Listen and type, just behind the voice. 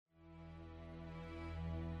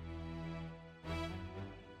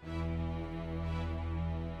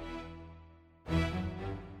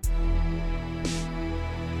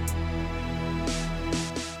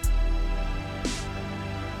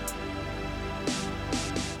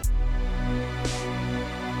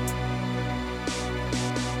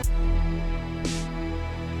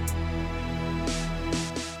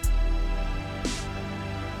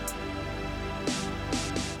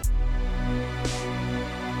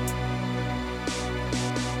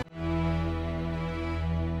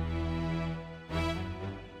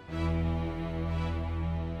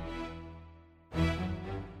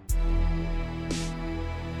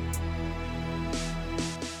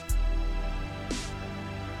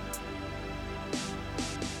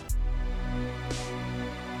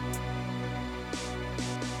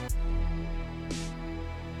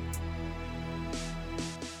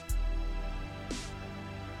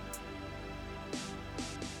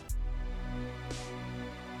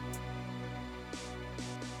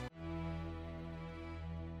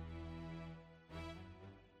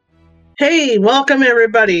Hey, welcome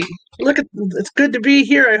everybody. It's good to be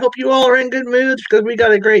here. I hope you all are in good moods because we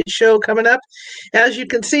got a great show coming up. As you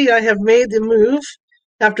can see, I have made the move.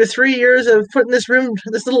 After 3 years of putting this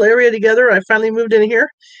little area together, I finally moved in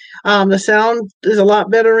here. The sound is a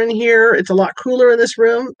lot better in here. It's a lot cooler in this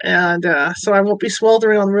room, and so I won't be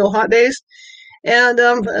sweltering on real hot days. And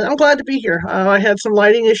I'm glad to be here. I had some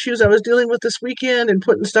lighting issues I was dealing with this weekend and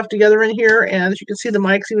putting stuff together in here. And as you can see, the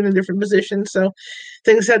mic's even in different positions. So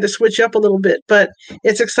things had to switch up a little bit. But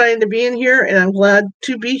it's exciting to be in here, and I'm glad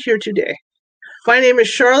to be here today. My name is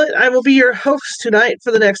Charlotte. I will be your host tonight for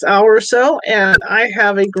the next hour or so. And I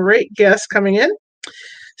have a great guest coming in,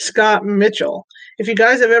 Scott Mitchell. If you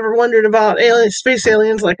guys have ever wondered about space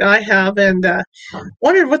aliens like I have and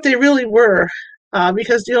wondered what they really were,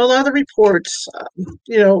 because a lot of the reports,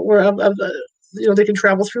 were of the, they can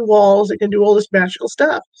travel through walls, they can do all this magical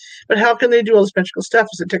stuff. But how can they do all this magical stuff?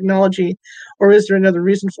 Is it technology, or is there another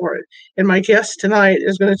reason for it? And my guest tonight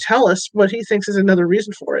is going to tell us what he thinks is another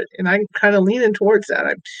reason for it. And I'm kind of leaning towards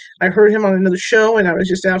that. I heard him on another show, and I was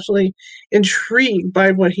just absolutely intrigued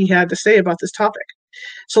by what he had to say about this topic.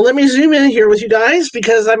 So let me zoom in here with you guys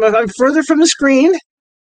because I'm further from the screen.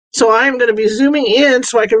 So I'm going to be zooming in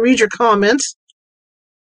so I can read your comments.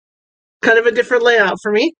 Kind of a different layout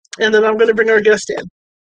for me. And then I'm going to bring our guest in.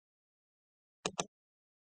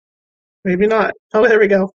 Maybe not. Oh, there we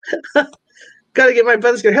go. Got to get my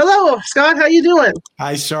buttons good. Hello, Scott. How you doing?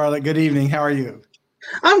 Hi, Charlotte. Good evening. How are you?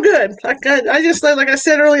 I'm good. I just, like I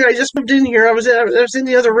said earlier, I just moved in here. I was in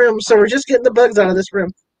the other room, so we're just getting the bugs out of this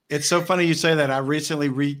room. It's so funny you say that. I recently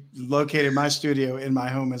relocated my studio in my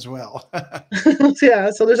home as well. Yeah,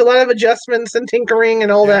 so there's a lot of adjustments and tinkering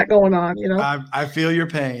and all that going on, I feel your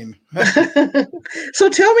pain. So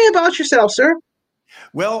tell me about yourself, sir.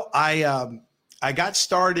 Well, I got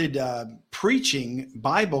started preaching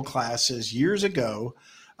Bible classes years ago.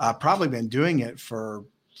 I've probably been doing it for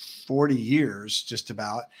 40 years, just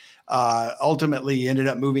about. Ultimately ended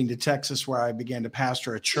up moving to Texas where I began to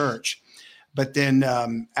pastor a church. But then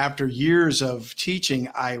after years of teaching,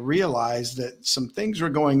 I realized that some things were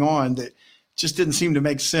going on that just didn't seem to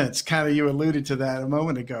make sense. Kind of you alluded to that a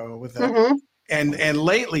moment ago with that. Mm-hmm. And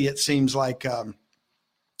lately it seems like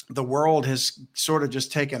the world has sort of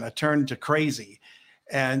just taken a turn to crazy.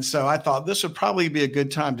 And so I thought this would probably be a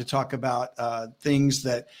good time to talk about things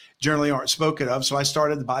that generally aren't spoken of. So I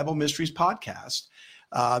started the Bible Mysteries podcast.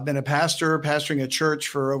 I've been a pastor, pastoring a church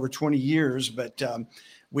for over 20 years, but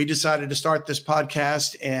we decided to start this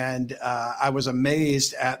podcast, and I was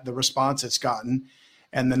amazed at the response it's gotten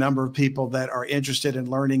and the number of people that are interested in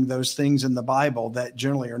learning those things in the Bible that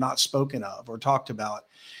generally are not spoken of or talked about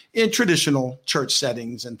in traditional church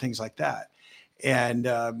settings and things like that. And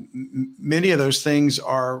many of those things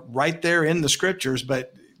are right there in the scriptures,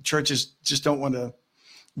 but churches just don't want to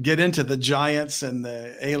get into the giants and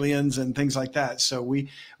the aliens and things like that. So we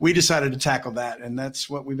decided to tackle that. And that's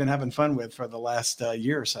what we've been having fun with for the last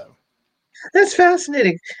year or so. That's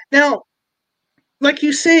fascinating. Now, like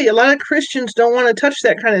you say, a lot of Christians don't want to touch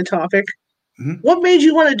that kind of topic. Mm-hmm. What made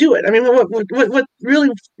you want to do it? I mean, what really,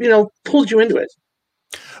 pulled you into it?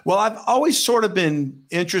 Well, I've always sort of been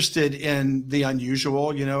interested in the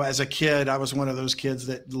unusual. As a kid, I was one of those kids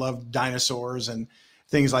that loved dinosaurs and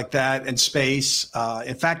things like that, and space.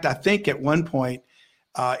 In fact, I think at one point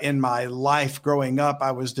in my life growing up,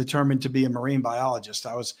 I was determined to be a marine biologist.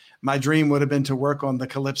 My dream would have been to work on the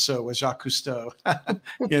Calypso with Jacques Cousteau,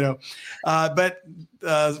 but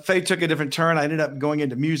fate took a different turn. I ended up going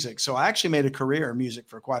into music. So I actually made a career in music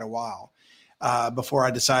for quite a while before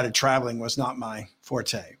I decided traveling was not my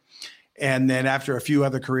forte. And then after a few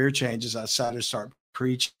other career changes, I decided to start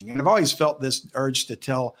preaching. And I've always felt this urge to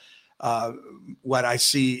tell what I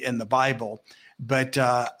see in the Bible. But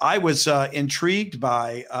I was intrigued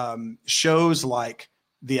by shows like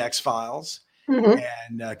The X-Files Mhm.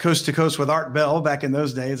 and Coast to Coast with Art Bell. Back in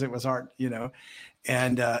those days, it was Art,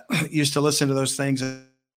 and used to listen to those things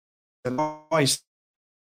and always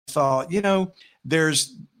thought, there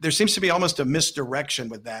seems to be almost a misdirection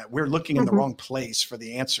with that. We're looking in the Mhm. wrong place for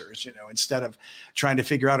the answers, instead of trying to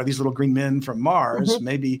figure out, are these little green men from Mars? Mhm.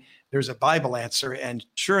 Maybe there's a Bible answer. And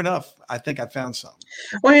sure enough, I think I found some.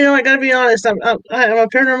 Well, I got to be honest. I'm a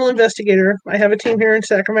paranormal investigator. I have a team here in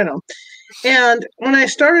Sacramento. And when I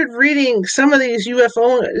started reading some of these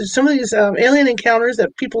UFO, some of these alien encounters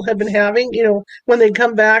that people have been having, when they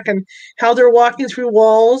come back and how they're walking through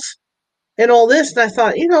walls and all this, and I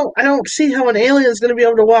thought, I don't see how an alien is going to be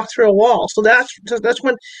able to walk through a wall. So that's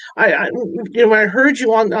when when I heard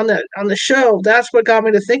you on the show, that's what got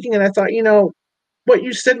me to thinking, and I thought, what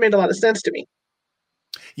you said made a lot of sense to me.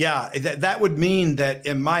 Yeah, that would mean that,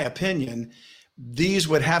 in my opinion, these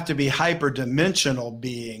would have to be hyperdimensional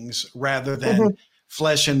beings rather than Hmm.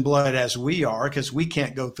 flesh and blood as we are, because we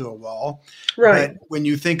can't go through a wall. Right. But when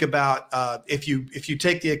you think about if you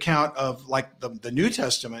take the account of like the New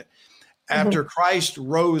Testament, Hmm. after Christ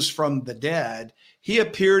rose from the dead, he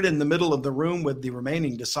appeared in the middle of the room with the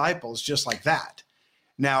remaining disciples just like that.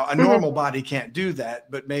 Now, a Hmm. normal body can't do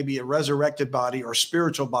that, but maybe a resurrected body or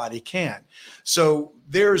spiritual body can. So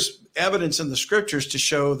there's evidence in the scriptures to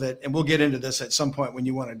show that, and we'll get into this at some point when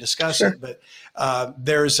you want to discuss Sure. it, but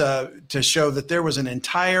there's to show that there was an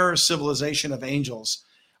entire civilization of angels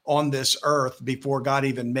on this earth before God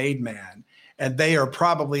even made man. And they are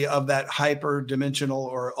probably of that hyper-dimensional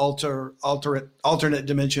or alternate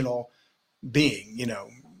dimensional being,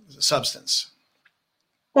 substance.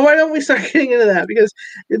 Well, why don't we start getting into that? Because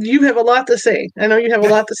you have a lot to say. I know you have a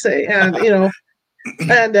lot to say, and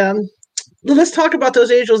and let's talk about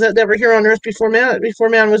those angels that were here on Earth before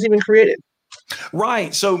man was even created.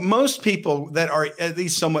 Right. So most people that are at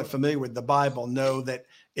least somewhat familiar with the Bible know that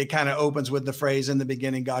it kind of opens with the phrase, in the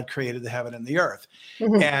beginning, God created the heaven and the earth.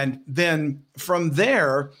 Hmm. And then from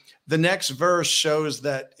there, the next verse shows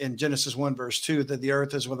that in Genesis 1, verse 2, that the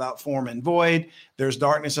earth is without form and void. There's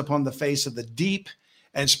darkness upon the face of the deep,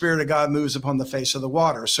 and Spirit of God moves upon the face of the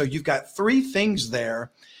water. So you've got three things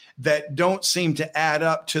there that don't seem to add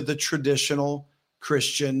up to the traditional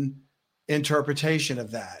Christian interpretation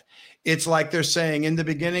of that. It's like they're saying, in the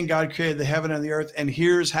beginning, God created the heaven and the earth, and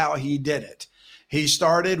here's how he did it. He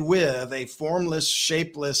started with a formless,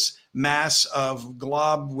 shapeless mass of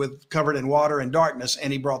glob covered in water and darkness,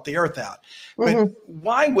 and he brought the earth out. But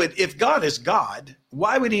Hmm. if God is God,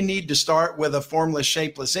 why would he need to start with a formless,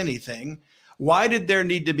 shapeless anything? Why did there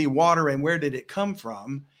need to be water, and where did it come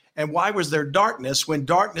from? And why was there darkness when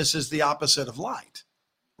darkness is the opposite of light,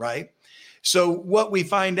 right? So what we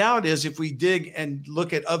find out is, if we dig and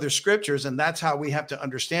look at other scriptures, and that's how we have to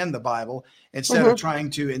understand the Bible, instead Hmm. of trying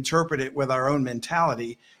to interpret it with our own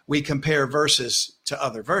mentality, we compare verses to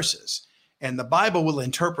other verses. And the Bible will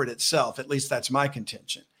interpret itself. At least that's my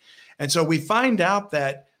contention. And so we find out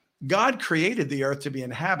that God created the earth to be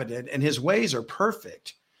inhabited, and his ways are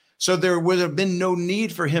perfect. So there would have been no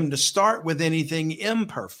need for him to start with anything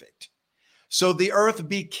imperfect. So the earth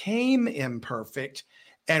became imperfect.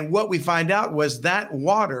 And what we find out was that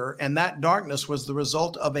water and that darkness was the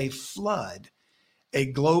result of a flood, a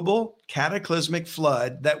global cataclysmic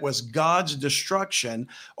flood that was God's destruction,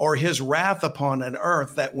 or his wrath upon an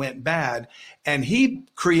earth that went bad. And he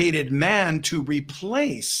created man to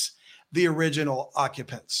replace the original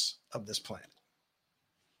occupants of this planet.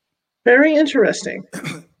 Very interesting.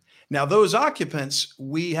 Now, those occupants,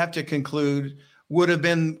 we have to conclude, would have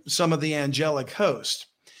been some of the angelic host,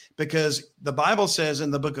 because the Bible says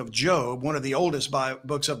in the book of Job, one of the oldest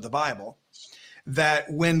books of the Bible, that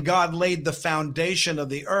when God laid the foundation of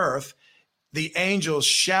the earth, the angels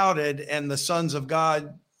shouted and the sons of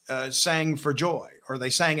God sang for joy, or they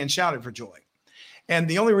sang and shouted for joy. And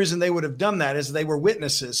the only reason they would have done that is they were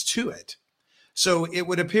witnesses to it. So it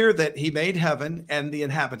would appear that he made heaven and the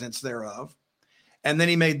inhabitants thereof. And then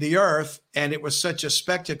he made the earth, and it was such a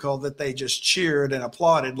spectacle that they just cheered and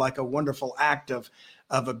applauded, like a wonderful act of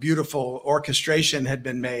a beautiful orchestration had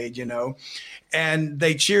been made, and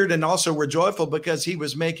they cheered and also were joyful because he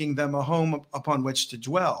was making them a home upon which to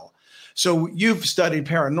dwell. So you've studied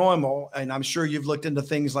paranormal, and I'm sure you've looked into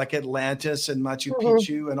things like Atlantis and Machu Hmm.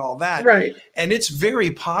 Picchu and all that. Right. And it's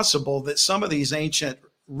very possible that some of these ancient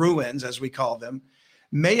ruins, as we call them,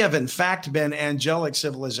 may have in fact been angelic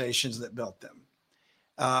civilizations that built them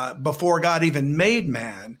before God even made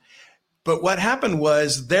man. But what happened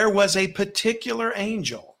was, there was a particular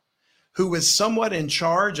angel who was somewhat in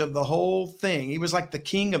charge of the whole thing. He was like the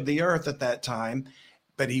king of the earth at that time,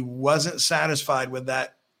 but he wasn't satisfied with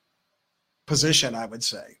that position, I would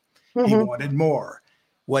say. He Hmm. wanted more.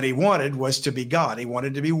 What he wanted was to be God. He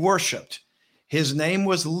wanted to be worshiped. His name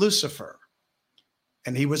was Lucifer,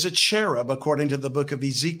 and he was a cherub according to the book of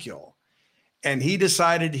Ezekiel. And he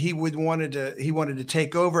decided he wanted to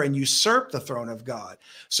take over and usurp the throne of God.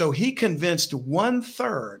 So he convinced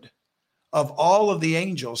 1/3 of all of the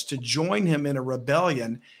angels to join him in a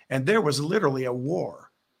rebellion. And there was literally a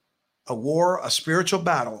war, a spiritual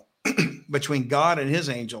battle between God and his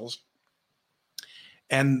angels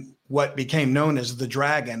and what became known as the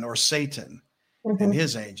dragon, or Satan, and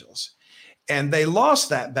his angels. And they lost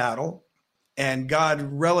that battle, and God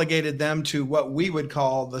relegated them to what we would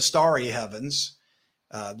call the starry heavens,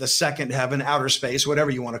 the second heaven, outer space, whatever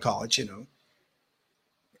you want to call it,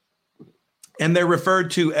 And they're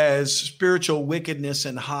referred to as spiritual wickedness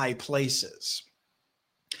in high places.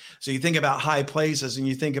 So you think about high places and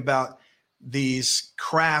you think about these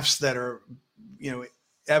crafts that are,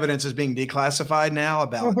 evidence is being declassified now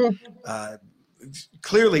about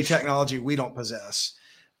clearly technology we don't possess.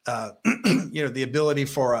 The ability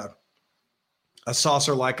for a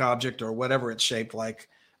saucer-like object, or whatever it's shaped like,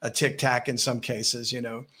 a tic tac in some cases,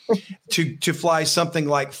 to fly something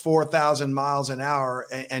like 4,000 miles an hour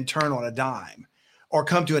and turn on a dime, or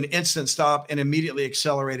come to an instant stop and immediately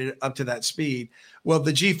accelerate it up to that speed. Well,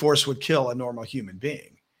 the G-force would kill a normal human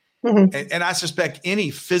being. And I suspect any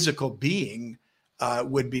physical being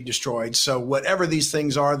would be destroyed. So whatever these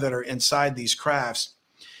things are that are inside these crafts,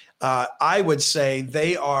 I would say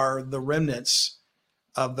they are the remnants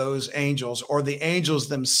of those angels, or the angels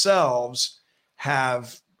themselves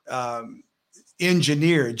have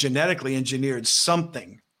genetically engineered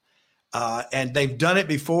something. And they've done it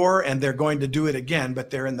before, and they're going to do it again,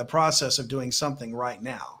 but they're in the process of doing something right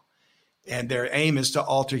now. And their aim is to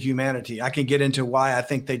alter humanity. I can get into why I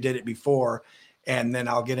think they did it before, and then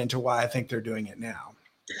I'll get into why I think they're doing it now.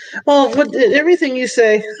 Well, everything you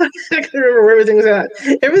say, I can remember where everything's at.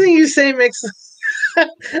 Everything you say makes,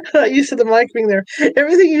 you said the mic being there,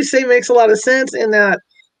 everything you say makes a lot of sense in that,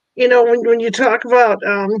 when you talk about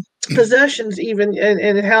possessions even,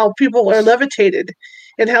 and how people are levitated,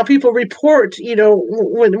 and how people report,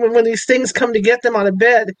 when these things come to get them out of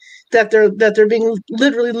bed, that they're being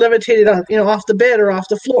literally levitated off the bed or off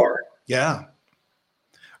the floor. Yeah.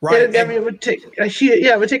 Right. And it would take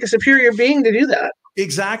a superior being to do that.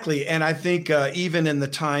 Exactly. And I think even in the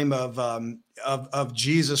time of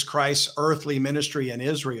Jesus Christ's earthly ministry in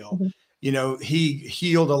Israel, he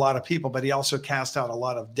healed a lot of people, but he also cast out a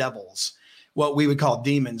lot of devils, what we would call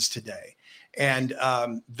demons today. And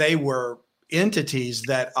they were entities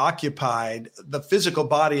that occupied the physical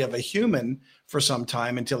body of a human for some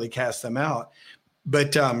time until he cast them out.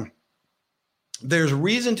 But there's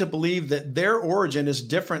reason to believe that their origin is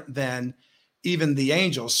different than even the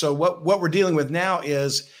angels. So what we're dealing with now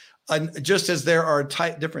is just as there are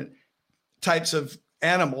different types of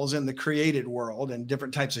animals in the created world and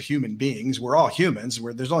different types of human beings, we're all humans.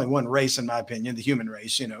 There's only one race, in my opinion, the human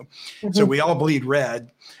race, So we all bleed red,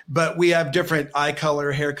 but we have different eye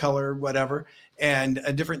color, hair color, whatever, and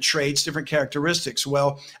different traits, different characteristics.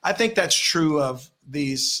 Well, I think that's true of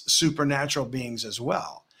these supernatural beings as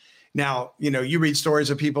well. Now, you read stories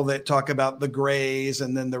of people that talk about the Greys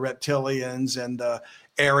and then the reptilians and the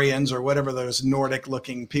Aryans, or whatever those Nordic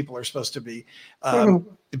looking people are supposed to be.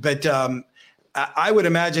 But I would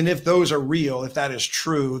imagine if those are real, if that is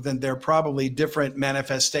true, then they're probably different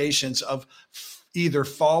manifestations of either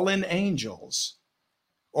fallen angels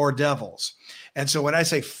or devils. And so when I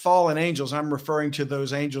say fallen angels, I'm referring to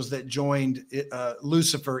those angels that joined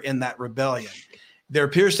Lucifer in that rebellion. There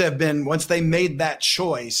appears to have been, once they made that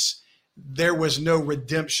choice, there was no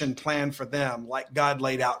redemption plan for them like God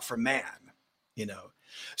laid out for man,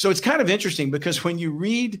 So it's kind of interesting because when you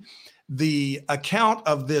read the account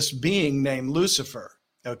of this being named Lucifer,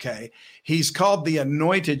 okay, he's called the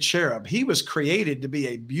anointed cherub. He was created to be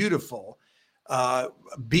a beautiful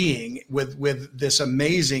being with this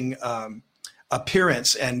amazing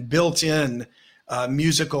appearance and built-in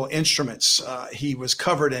musical instruments. He was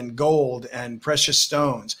covered in gold and precious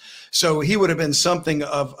stones. So he would have been something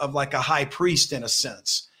of like a high priest in a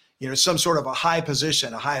sense, some sort of a high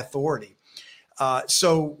position, a high authority.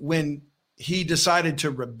 So when he decided to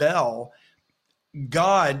rebel,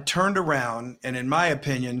 God turned around and, in my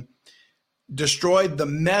opinion, destroyed the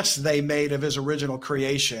mess they made of his original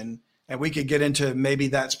creation. And we could get into, maybe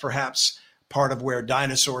that's perhaps part of where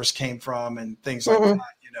dinosaurs came from and things like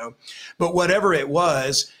that, But whatever it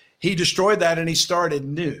was, he destroyed that and he started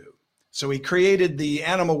new. So he created the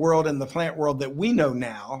animal world and the plant world that we know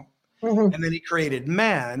now. And then he created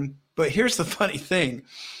man. But here's the funny thing.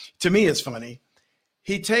 To me, it's funny.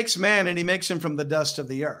 He takes man and he makes him from the dust of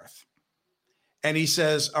the earth. And he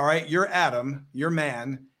says, all right, you're Adam, you're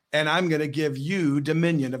man, and I'm going to give you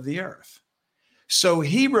dominion of the earth. So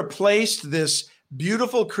he replaced this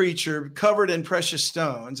beautiful creature covered in precious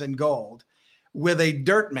stones and gold with a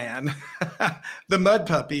dirt man, the mud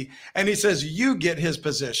puppy. And he says, you get his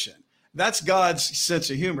position. That's God's sense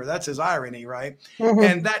of humor. That's his irony, right? Mm-hmm.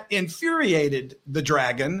 And that infuriated the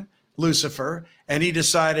dragon, Lucifer, and he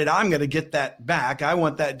decided, I'm going to get that back. I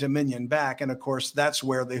want that dominion back. And of course, that's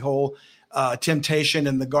where the whole temptation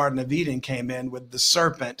in the Garden of Eden came in, with the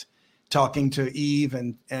serpent talking to Eve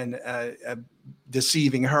and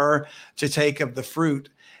deceiving her to take of the fruit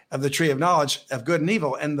of the tree of knowledge of good and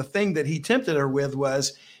evil. And the thing that he tempted her with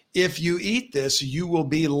was, if you eat this, you will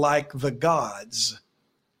be like the gods,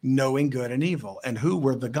 knowing good and evil. And who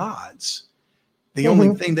were the gods? The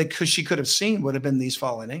only thing that she could have seen would have been these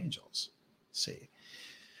fallen angels. See?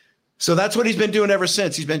 So that's what he's been doing ever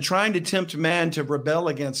since. He's been trying to tempt man to rebel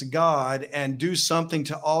against God and do something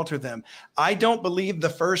to alter them. I don't believe the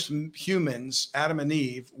first humans, Adam and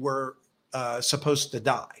Eve, were supposed to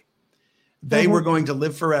die. They were going to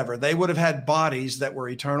live forever. They would have had bodies that were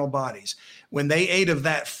eternal bodies. When they ate of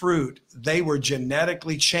that fruit, they were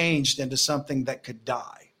genetically changed into something that could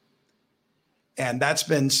die. And that's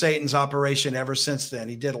been Satan's operation ever since then.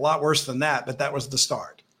 He did a lot worse than that, but that was the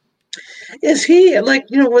start. Is he, like,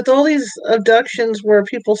 with all these abductions where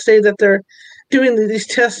people say that they're doing these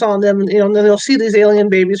tests on them, and then they'll see these alien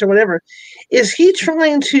babies or whatever, is he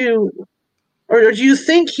trying to, or do you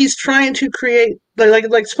think he's trying to create,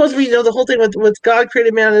 like supposedly, the whole thing with God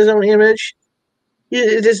created man in his own image?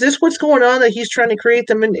 Is this what's going on, that he's trying to create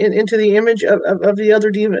them into the image of the other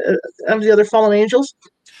demon, of the other fallen angels?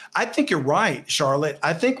 I think you're right, Charlotte.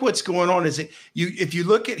 I think what's going on is if you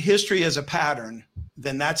look at history as a pattern,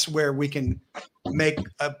 then that's where we can make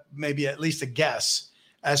maybe at least a guess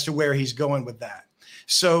as to where he's going with that.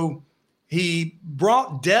 So he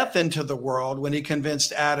brought death into the world when he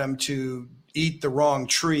convinced Adam to eat the wrong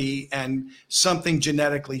tree, and something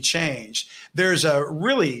genetically changed. There's a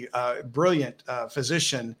really brilliant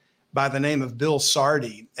physician by the name of Bill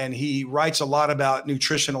Sardi, and he writes a lot about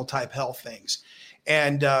nutritional type health things.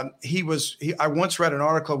 And I once read an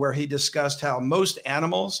article where he discussed how most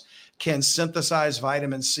animals can synthesize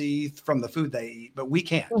vitamin C from the food they eat, but we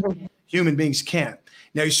can't. Human beings can't.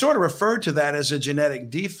 Now, he sort of referred to that as a genetic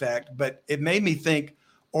defect, but it made me think,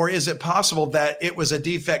 or is it possible that it was a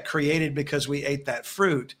defect created because we ate that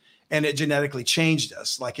fruit and it genetically changed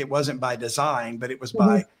us? Like, it wasn't by design, but it was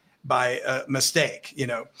by mistake,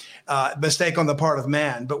 mistake on the part of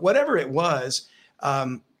man. But whatever it was,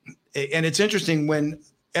 and it's interesting when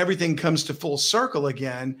everything comes to full circle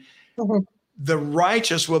again, the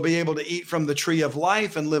righteous will be able to eat from the tree of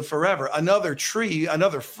life and live forever. Another tree,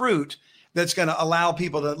 another fruit that's going to allow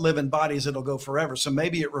people to live in bodies that'll go forever. So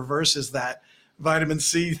maybe it reverses that vitamin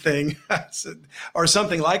C thing or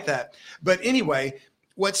something like that. But anyway,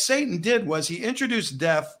 what Satan did was he introduced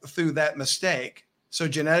death through that mistake. So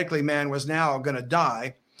genetically, man was now going to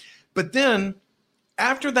die. But then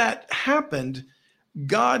after that happened,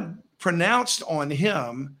 God pronounced on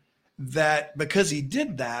him that because he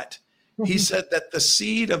did that, he said that the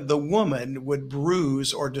seed of the woman would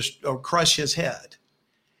bruise or crush his head,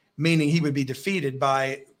 meaning he would be defeated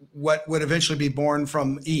by what would eventually be born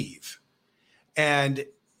from Eve. And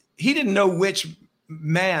he didn't know which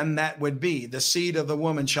man that would be. The seed of the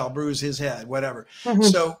woman shall bruise his head, whatever.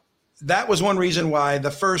 So that was one reason why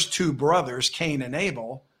the first two brothers, Cain and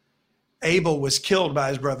Abel was killed by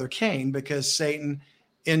his brother Cain, because Satan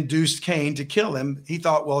induced Cain to kill him. He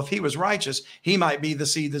thought, well, if he was righteous, he might be the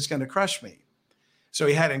seed that's going to crush me. So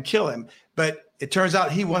he had him kill him. But it turns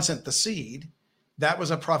out he wasn't the seed. That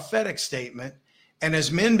was a prophetic statement. And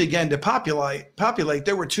as men began to populate,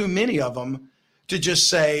 there were too many of them to just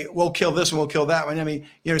say, we'll kill this and we'll kill that one. I mean,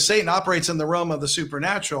 Satan operates in the realm of the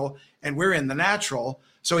supernatural and we're in the natural.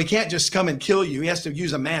 So he can't just come and kill you. He has to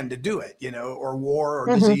use a man to do it, or war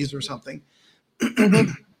or disease or something.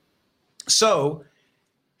 So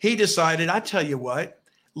he decided, I tell you what,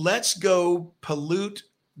 let's go pollute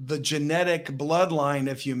the genetic bloodline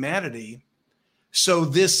of humanity so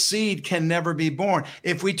this seed can never be born.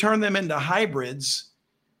 If we turn them into hybrids,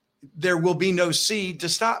 there will be no seed to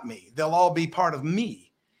stop me. They'll all be part of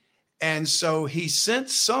me. And so he sent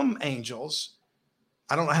some angels,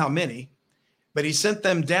 I don't know how many, but he sent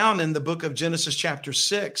them down in the book of Genesis chapter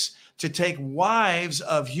 6 to take wives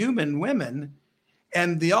of human women,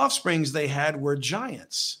 and the offsprings they had were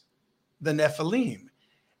giants, the Nephilim.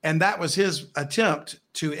 And that was his attempt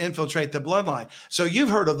to infiltrate the bloodline. So you've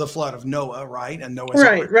heard of the flood of Noah, right? And Noah's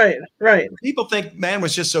Ark. Right. People think man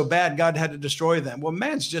was just so bad, God had to destroy them. Well,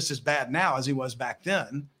 man's just as bad now as he was back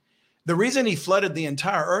then. The reason he flooded the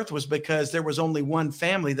entire earth was because there was only one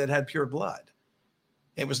family that had pure blood.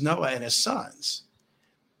 It was Noah and his sons.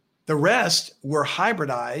 The rest were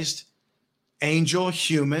hybridized angel,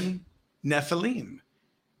 human, Nephilim.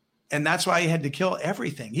 And that's why he had to kill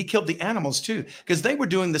everything. He killed the animals too, because they were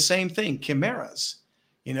doing the same thing, chimeras.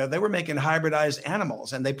 You know, they were making hybridized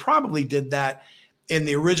animals, and they probably did that in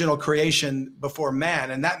the original creation before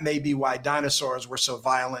man. And that may be why dinosaurs were so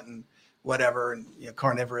violent and whatever, and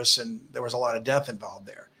carnivorous, and there was a lot of death involved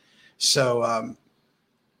there. So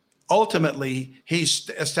ultimately, he's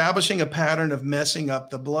establishing a pattern of messing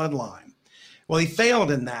up the bloodline. Well, he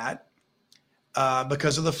failed in that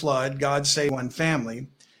because of the flood. God saved one family.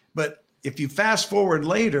 But if you fast forward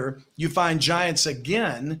later, you find giants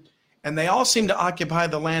again, and they all seem to occupy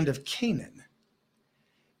the land of Canaan.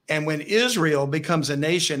 And when Israel becomes a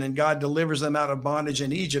nation and God delivers them out of bondage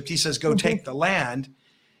in Egypt, he says, go take the land.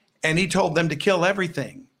 And he told them to kill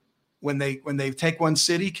everything. When they take one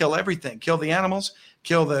city, kill everything, kill the animals,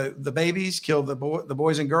 kill the babies, kill the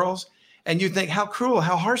boys and girls. And you think how cruel,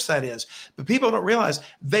 how harsh that is. But people don't realize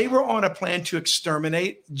they were on a plan to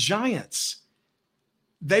exterminate giants.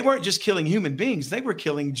 They weren't just killing human beings. They were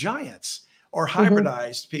killing giants or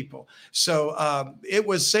hybridized people. So it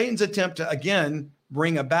was Satan's attempt to, again,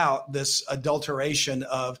 bring about this adulteration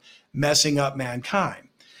of messing up mankind.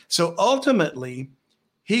 So ultimately,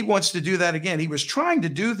 he wants to do that again. He was trying to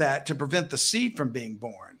do that to prevent the seed from being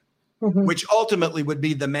born, which ultimately would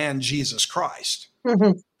be the man Jesus Christ.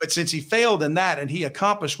 But since he failed in that and he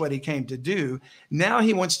accomplished what he came to do, now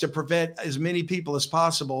he wants to prevent as many people as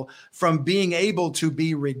possible from being able to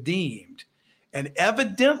be redeemed. And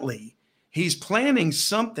evidently, he's planning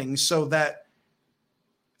something so that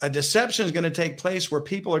a deception is going to take place where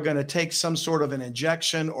people are going to take some sort of an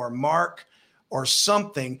injection or mark or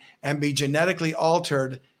something and be genetically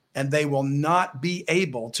altered, and they will not be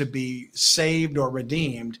able to be saved or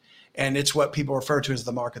redeemed. And it's what people refer to as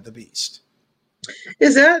the mark of the beast.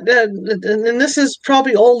 Is that, and this is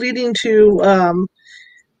probably all leading to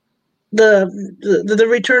the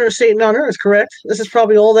return of Satan on earth, correct? This is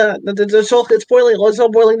probably all that, it's all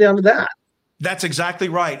boiling down to that. That's exactly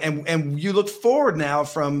right. And you look forward now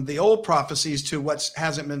from the old prophecies to what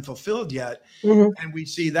hasn't been fulfilled yet. And we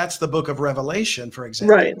see that's the book of Revelation, for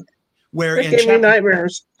example. Right. Where it gave me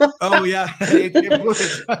nightmares. Oh, yeah, it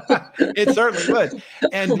would. It certainly would.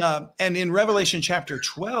 And in Revelation chapter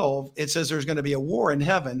 12, it says there's going to be a war in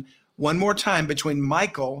heaven one more time between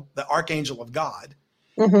Michael, the archangel of God,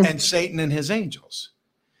 and Satan and his angels.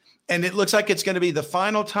 And it looks like it's going to be the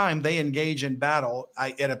final time they engage in battle.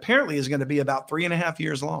 It apparently is going to be about 3.5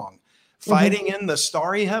 years long, fighting in the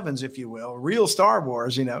starry heavens, if you will, real Star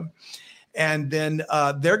Wars, And then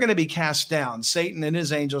they're going to be cast down. Satan and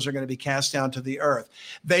his angels are going to be cast down to the earth.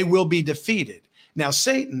 They will be defeated. Now,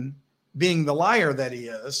 Satan, being the liar that he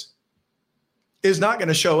is not going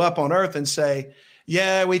to show up on earth and say,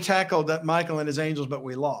 yeah, we tackled Michael and his angels, but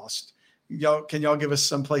we lost. Can y'all give us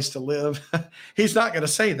some place to live? He's not going to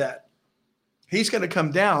say that. He's going to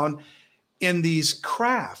come down in these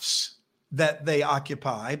crafts that they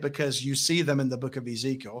occupy, because you see them in the book of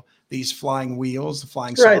Ezekiel, these flying wheels, the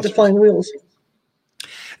flying saucers. Right, the flying wheels.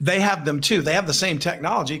 They have them too. They have the same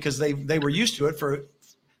technology because they were used to it for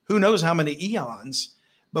who knows how many eons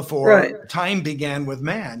before time began with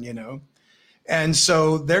man, And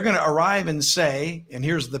so they're going to arrive and say, and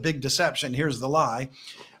here's the big deception, here's the lie,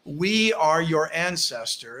 we are your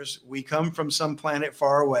ancestors. We come from some planet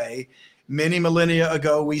far away. Many millennia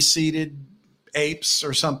ago, we seeded apes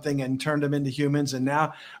or something and turned them into humans. And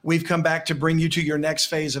now we've come back to bring you to your next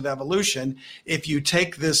phase of evolution. If you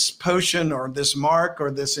take this potion or this mark or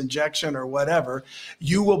this injection or whatever,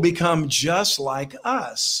 you will become just like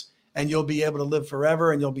us, and you'll be able to live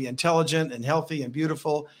forever, and you'll be intelligent and healthy and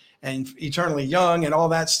beautiful and eternally young and all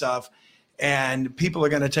that stuff. And people are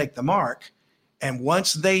going to take the mark. And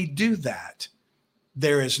once they do that,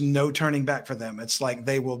 there is no turning back for them. It's like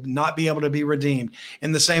they will not be able to be redeemed.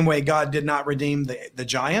 In the same way God did not redeem the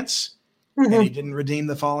giants, and he didn't redeem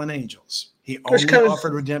the fallen angels. He only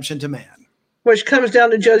offered redemption to man. Which comes down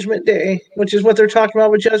to Judgment Day, which is what they're talking about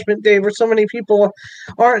with Judgment Day, where so many people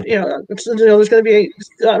aren't, there's going to be,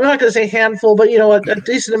 I'm not going to say handful, but, a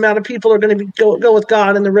decent amount of people are going to go with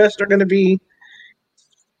God, and the rest are going to be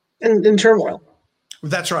in turmoil.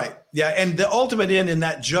 That's right. Yeah. And the ultimate end in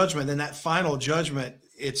that judgment, in that final judgment,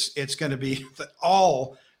 it's going to be that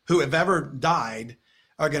all who have ever died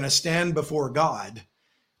are going to stand before God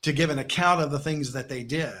to give an account of the things that they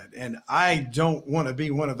did. And I don't want to be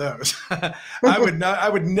one of those. I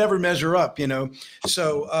would never measure up,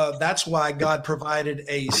 So that's why God provided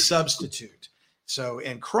a substitute. So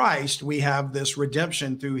in Christ, we have this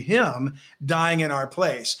redemption through him dying in our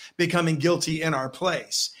place, becoming guilty in our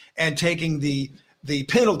place, and taking the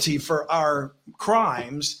penalty for our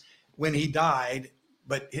crimes when he died.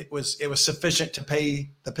 But it was sufficient to pay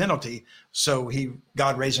the penalty. So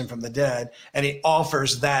God raised him from the dead, and he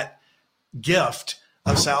offers that gift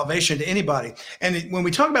of salvation to anybody. And when we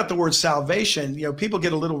talk about the word salvation, people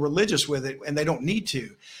get a little religious with it, and they don't need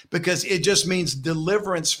to, because it just means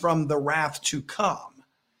deliverance from the wrath to come.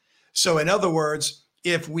 So in other words,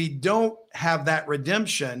 if we don't have that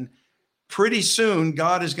redemption, pretty soon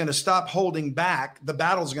God is going to stop holding back. The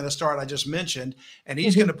battle's going to start, I just mentioned, and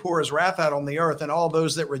he's going to pour his wrath out on the earth, and all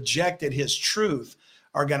those that rejected his truth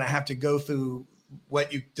are going to have to go through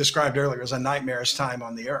what you described earlier as a nightmarish time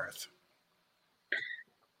on the earth.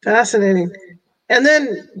 Fascinating. And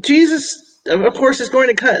then Jesus, of course, is going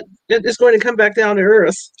to come back down to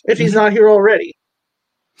earth if he's not here already.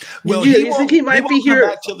 Well, you think he might be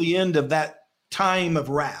here till the end of that time of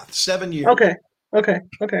wrath, 7 years. Okay.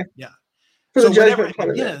 Yeah. For so the whenever it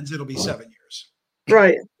judgment begins, it'll be 7 years.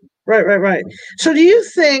 Right. So do you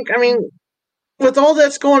think, with all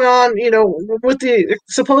that's going on, with the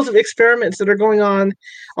supposed experiments that are going on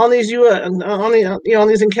these on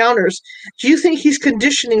these encounters, do you think he's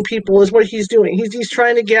conditioning people is what he's doing? He's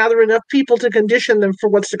trying to gather enough people to condition them for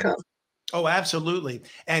what's to come. Oh, absolutely.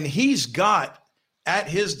 And he's got at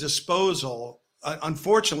his disposal,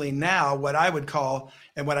 unfortunately now, what I would call,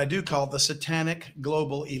 and what I do call, the satanic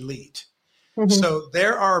global elite. Mm-hmm. So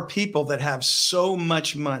there are people that have so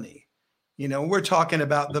much money. We're talking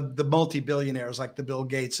about the multi-billionaires like the Bill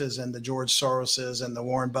Gateses and the George Soroses and the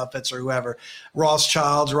Warren Buffetts or whoever,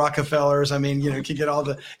 Rothschilds, Rockefellers. You can get all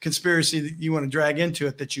the conspiracy that you want to drag into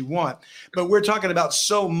it that you want. But we're talking about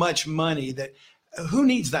so much money that who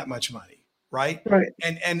needs that much money, right? Right.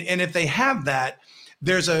 And if they have that,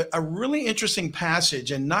 there's a really interesting passage,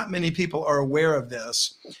 and not many people are aware of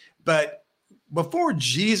this, but before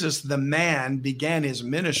Jesus, the man, began his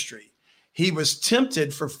ministry, he was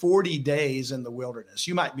tempted for 40 days in the wilderness.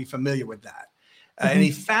 You might be familiar with that. And he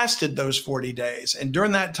fasted those 40 days. And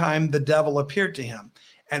during that time, the devil appeared to him.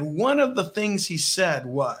 And one of the things he said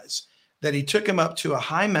was that he took him up to a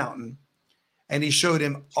high mountain and he showed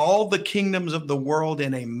him all the kingdoms of the world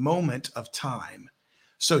in a moment of time.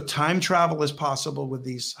 So time travel is possible with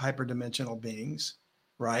these hyperdimensional beings,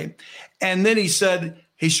 right? And then he said,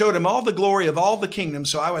 he showed him all the glory of all the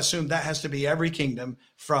kingdoms. So I would assume that has to be every kingdom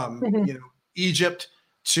from, Egypt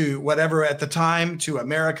to whatever at the time, to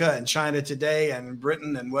America and China today and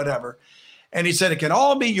Britain and whatever. And he said, it can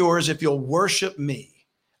all be yours if you'll worship me.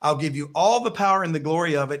 I'll give you all the power and the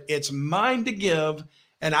glory of it. It's mine to give,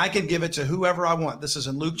 and I can give it to whoever I want. This is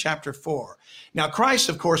in Luke chapter 4. Now, Christ,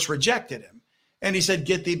 of course, rejected him. And he said,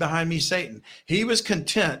 get thee behind me, Satan. He was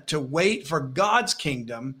content to wait for God's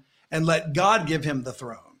kingdom and let God give him the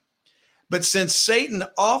throne. But since Satan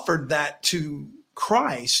offered that to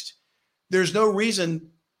Christ, there's no reason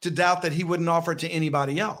to doubt that he wouldn't offer it to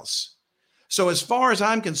anybody else. So as far as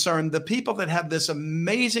I'm concerned, the people that have this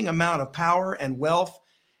amazing amount of power and wealth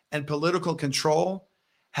and political control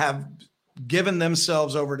have given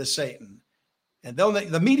themselves over to Satan. And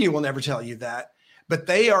the media will never tell you that, but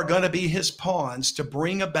they are going to be his pawns to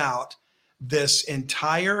bring about this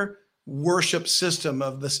entire worship system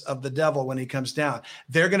of the devil when he comes down.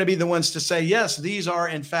 They're going to be the ones to say, yes, these are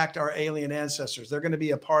in fact our alien ancestors. They're going to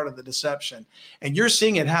be a part of the deception. And you're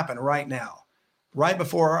seeing it happen right now, right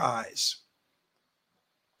before our eyes.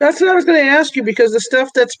 That's what I was going to ask you, because the stuff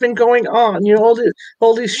that's been going on,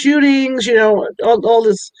 all these shootings, all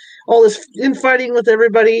this infighting with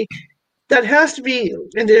everybody, that has to be,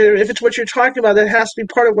 and if it's what you're talking about, that has to be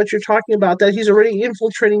part of what you're talking about, that he's already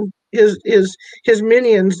infiltrating his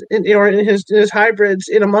minions or his hybrids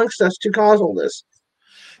in amongst us to cause all this.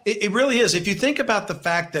 It really is. If you think about the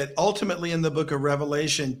fact that ultimately in the book of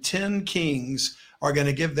Revelation, 10 kings are going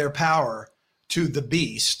to give their power to the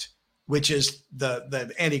beast, which is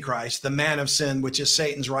the Antichrist, the man of sin, which is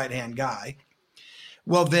Satan's right-hand guy.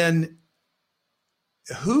 Well, then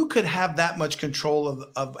who could have that much control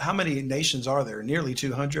of how many nations are there? Nearly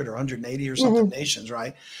 200 or 180 or something nations,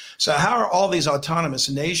 right? So how are all these autonomous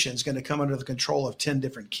nations going to come under the control of 10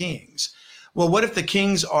 different kings? Well, what if the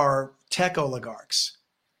kings are tech oligarchs?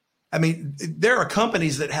 There are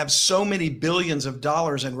companies that have so many billions of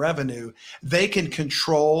dollars in revenue, they can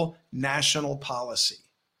control national policy.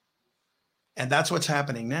 And that's what's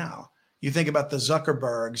happening now. You think about the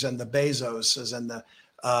Zuckerbergs and the Bezoses and the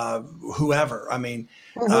whoever. I'm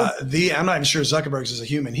not even sure Zuckerberg is a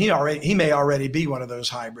human. He may already be one of those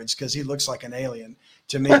hybrids because he looks like an alien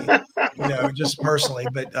to me, just personally.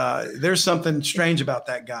 But there's something strange about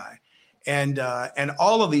that guy. And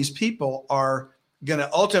all of these people are going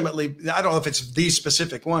to ultimately, I don't know if it's these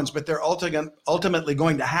specific ones, but they're ultimately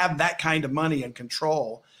going to have that kind of money and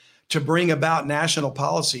control to bring about national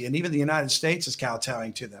policy. And even the United States is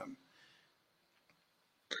kowtowing to them.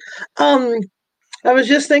 I was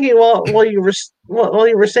just thinking while you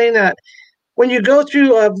were saying that, when you go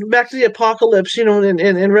through back to the apocalypse,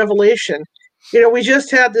 in Revelation, we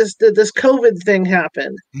just had this COVID thing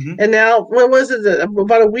happen, and now when was it?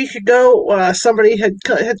 About a week ago, somebody had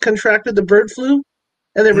contracted the bird flu,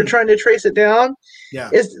 and they were trying to trace it down. Yeah.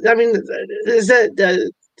 Is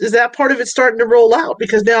that part of it starting to roll out?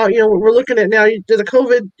 Because now we're looking at the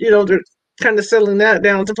COVID. They're kind of settling that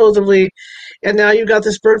down supposedly, and now you've got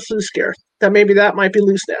this bird flu scare that that might be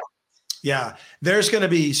loose now. Yeah, there's going to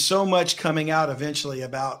be so much coming out eventually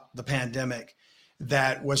about the pandemic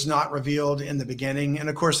that was not revealed in the beginning. And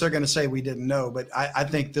of course, they're going to say we didn't know, but I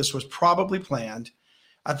think this was probably planned.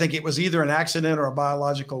 I think it was either an accident or a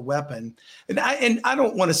biological weapon. And I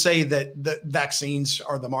don't want to say that the vaccines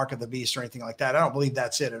are the mark of the beast or anything like that. I don't believe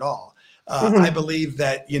that's it at all. I believe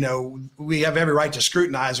that, we have every right to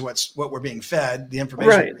scrutinize what we're being fed, the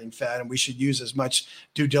information we're being fed, and we should use as much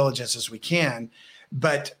due diligence as we can.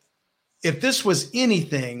 But if this was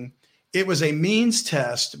anything, it was a means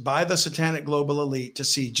test by the satanic global elite to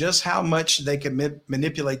see just how much they could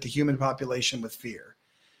manipulate the human population with fear.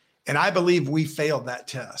 And I believe we failed that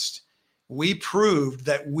test. We proved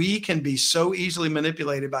that we can be so easily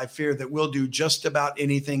manipulated by fear that we'll do just about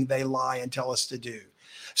anything they lie and tell us to do.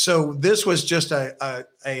 So this was just a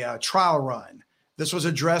trial run. This was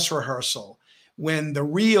a dress rehearsal. When the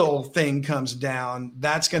real thing comes down,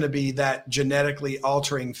 that's going to be that genetically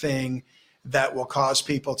altering thing that will cause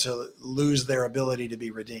people to lose their ability to be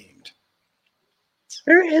redeemed.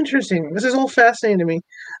 Very interesting. This is all fascinating to me.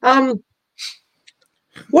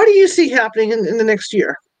 What do you see happening in the next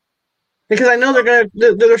year? Because I know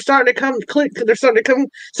they're starting to come clean. They're starting to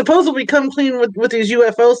supposedly come clean with these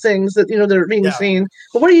UFO things that they're being seen.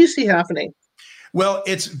 But what do you see happening? Well,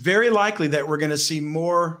 it's very likely that we're going to see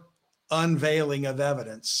more unveiling of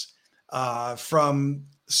evidence from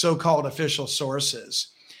so-called official sources,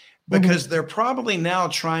 because they're probably now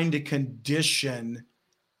trying to condition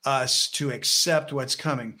us to accept what's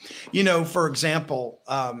coming. For example,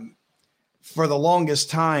 for the longest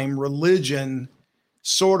time, religion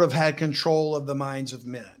sort of had control of the minds of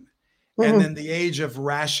men. And then the age of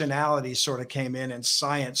rationality sort of came in and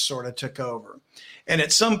science sort of took over. And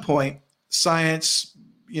at some point, science,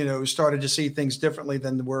 started to see things differently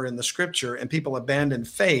than were in the scripture, and people abandoned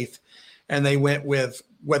faith and they went with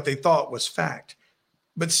what they thought was fact.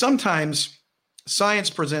 But sometimes science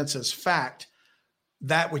presents as fact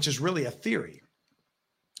that which is really a theory.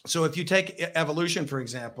 So if you take evolution, for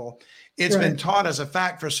example, it's been taught as a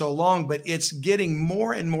fact for so long, but it's getting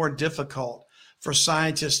more and more difficult for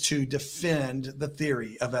scientists to defend the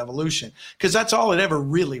theory of evolution, because that's all it ever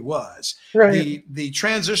really was. Right. The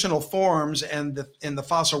transitional forms and the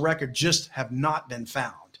fossil record just have not been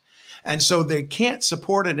found. And so they can't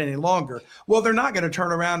support it any longer. Well, they're not going to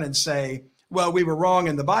turn around and say, well, we were wrong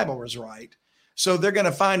and the Bible was right. So they're going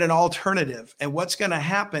to find an alternative. And what's going to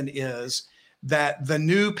happen is that the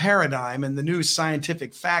new paradigm and the new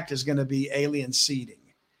scientific fact is going to be alien seeding.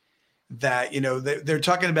 That, they're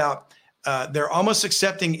talking about, they're almost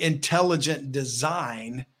accepting intelligent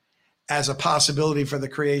design as a possibility for the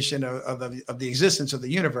creation of the existence of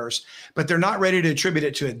the universe, but they're not ready to attribute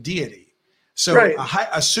it to a deity. So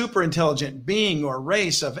a super intelligent being or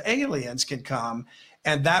race of aliens can come,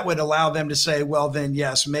 and that would allow them to say, well, then,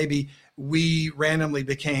 yes, maybe we randomly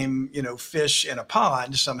became, fish in a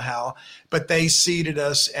pond somehow, but they seeded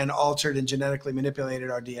us and altered and genetically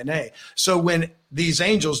manipulated our DNA. So when these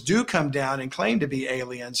angels do come down and claim to be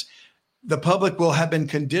aliens, the public will have been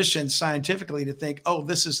conditioned scientifically to think, oh,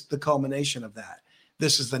 this is the culmination of that.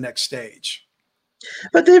 This is the next stage.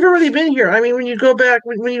 But they've already been here. I mean, when you go back,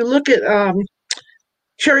 when you look at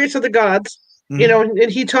Chariots of the Gods, and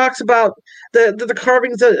he talks about the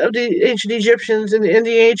carvings of the ancient Egyptians and the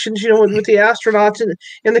ancients, with the astronauts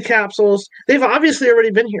in the capsules. They've obviously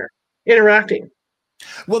already been here interacting.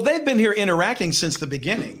 Well, they've been here interacting since the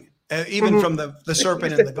beginning, even from the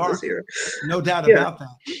serpent in the garden. No doubt about that.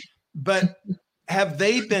 But have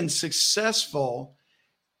they been successful?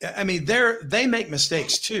 I mean, they make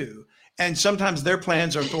mistakes too. And sometimes their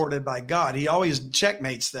plans are thwarted by God. He always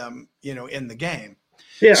checkmates them, in the game.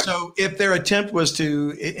 Yeah. So if their attempt was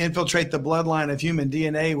to infiltrate the bloodline of human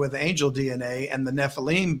DNA with angel DNA, and the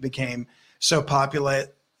Nephilim became so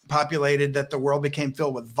populated that the world became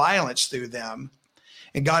filled with violence through them,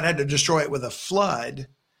 and God had to destroy it with a flood,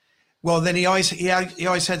 well, then he always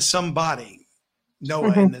had somebody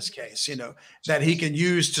Noah in this case, that he can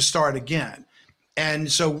use to start again.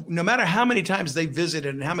 And so no matter how many times they've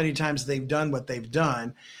visited and how many times they've done what they've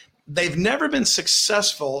done, they've never been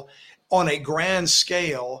successful on a grand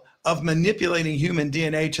scale of manipulating human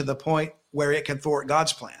DNA to the point where it can thwart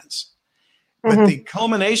God's plans. But the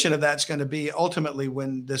culmination of that's going to be ultimately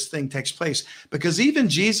when this thing takes place. Because even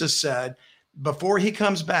Jesus said, before he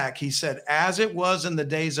comes back, he said, as it was in the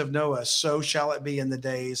days of Noah, so shall it be in the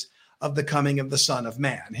days of the coming of the Son of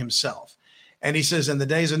Man himself. And he says, in the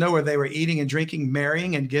days of Noah, they were eating and drinking,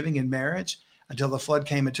 marrying and giving in marriage until the flood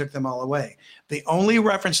came and took them all away. The only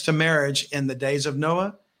reference to marriage in the days of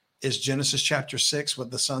Noah is Genesis chapter 6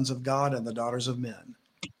 with the sons of God and the daughters of men.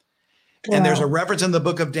 Wow. And there's a reference in the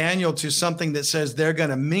book of Daniel to something that says they're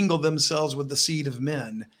going to mingle themselves with the seed of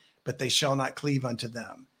men, but they shall not cleave unto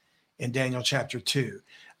them in Daniel chapter 2.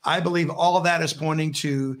 I believe all of that is pointing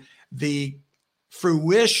to the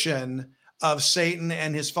fruition of Satan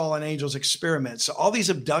and his fallen angels' experiments. So all these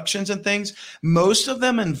abductions and things, most of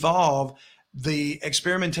them involve the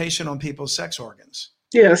experimentation on people's sex organs.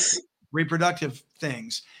 Yes. Reproductive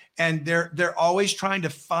things. And they're always trying to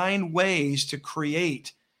find ways to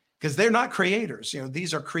create, because they're not creators.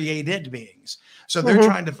 These are created beings. So they're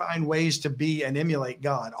trying to find ways to be and emulate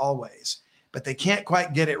God always, but they can't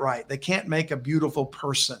quite get it right. They can't make a beautiful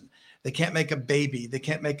person. They can't make a baby. They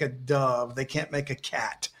can't make a dove. They can't make a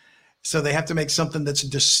cat. So they have to make something that's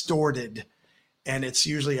distorted, and it's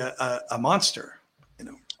usually a monster,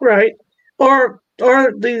 Right. Or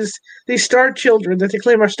these star children that they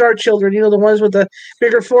claim are star children, the ones with the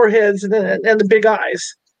bigger foreheads and the big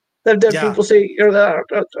eyes that people say are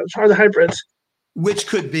the hybrids. Which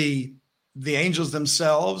could be the angels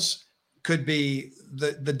themselves, could be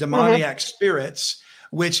the demoniac spirits,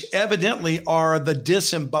 which evidently are the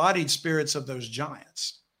disembodied spirits of those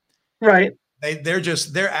giants. Right.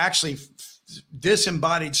 They're actually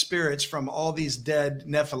disembodied spirits from all these dead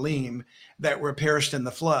Nephilim that were perished in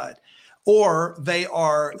the flood. Or they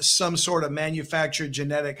are some sort of manufactured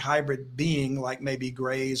genetic hybrid being, like maybe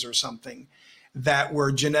Greys or something, that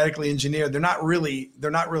were genetically engineered. They're not really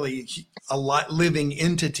a lot living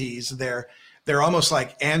entities. They're almost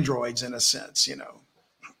like androids in a sense,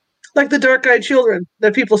 Like the dark-eyed children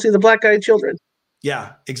that people see, the black-eyed children.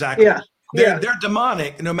 Yeah, exactly. Yeah. They're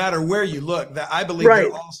demonic no matter where you look. That I believe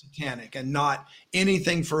they're all satanic and not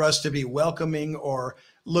anything for us to be welcoming or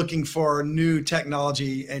looking for new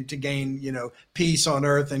technology and to gain, peace on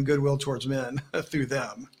earth and goodwill towards men through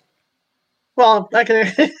them. Well, I can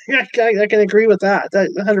agree with that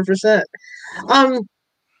 100%.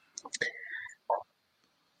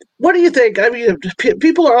 What do you think? I mean,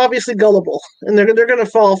 people are obviously gullible, and they're going to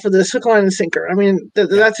fall for this hook, line, and sinker. I mean,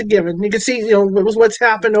 that's a given. You can see, what's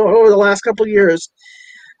happened over the last couple of years.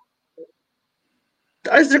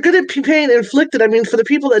 Is there going to be pain inflicted? I mean, for the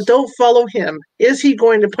people that don't follow him, is he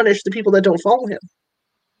going to punish the people that don't follow him?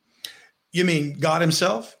 You mean God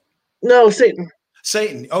himself? No, Satan.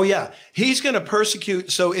 Satan. Oh, yeah. He's going to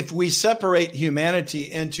persecute. So if we separate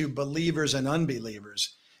humanity into believers and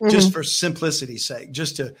unbelievers, just for simplicity's sake,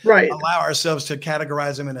 just to allow ourselves to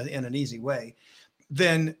categorize them in an easy way,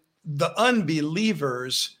 then the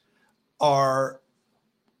unbelievers are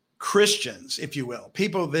Christians, if you will.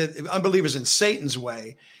 People that unbelievers in Satan's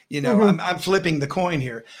way, I'm flipping the coin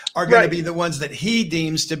here, are going to be the ones that he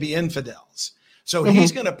deems to be infidels. So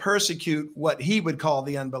he's going to persecute what he would call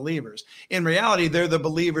the unbelievers. In reality, they're the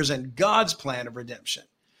believers in God's plan of redemption.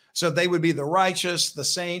 So they would be the righteous, the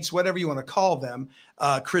saints, whatever you want to call them,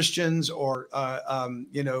 Christians or,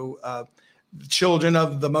 children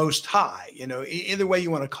of the Most High, either way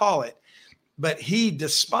you want to call it. But he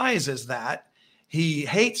despises that. He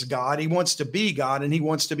hates God. He wants to be God, and he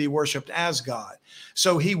wants to be worshiped as God.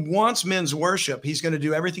 So he wants men's worship. He's going to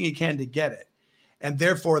do everything he can to get it. And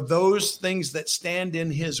therefore, those things that stand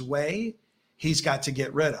in his way, he's got to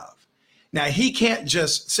get rid of. Now,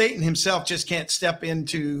 Satan himself just can't step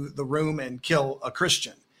into the room and kill a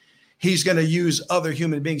Christian. He's going to use other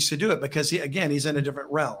human beings to do it because he's in a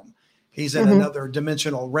different realm. He's in another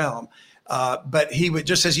dimensional realm. But he would,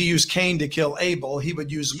 just as he used Cain to kill Abel, he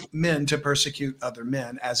would use men to persecute other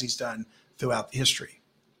men, as he's done throughout history.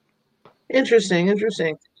 Interesting.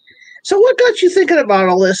 So what got you thinking about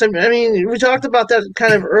all this? I mean, we talked about that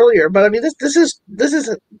kind of earlier, but I mean, this is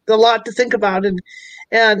a lot to think about. And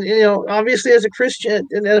obviously as a Christian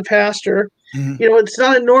and a pastor, it's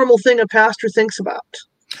not a normal thing a pastor thinks about.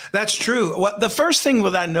 That's true. Well, the first thing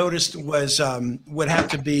that I noticed was would have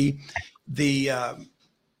to be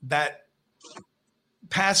that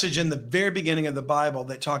passage in the very beginning of the Bible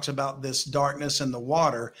that talks about this darkness and the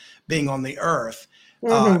water being on the earth.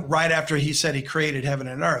 right after he said he created heaven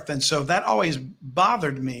and earth. And so that always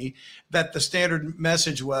bothered me, that the standard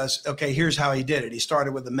message was, okay, here's how he did it. He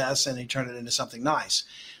started with a mess and he turned it into something nice.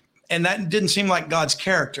 And that didn't seem like God's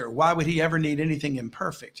character. Why would he ever need anything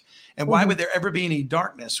imperfect? And why would there ever be any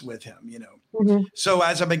darkness with him, you know? So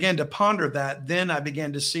as I began to ponder that, then I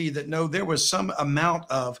began to see that, no, there was some amount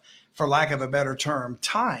of, for lack of a better term,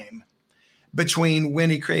 time between when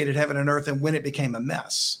he created heaven and earth and when it became a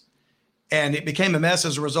mess. And it became a mess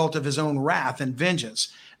as a result of his own wrath and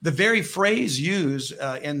vengeance. The very phrase used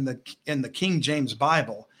in the King James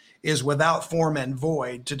Bible is without form and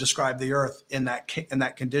void to describe the earth in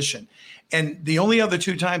that condition. And the only other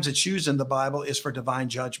two times it's used in the Bible is for divine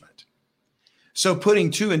judgment. So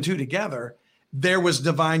putting two and two together, there was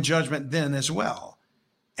divine judgment then as well.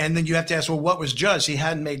 And then you have to ask, well, what was judged? He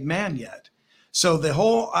hadn't made man yet. So the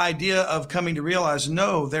whole idea of coming to realize,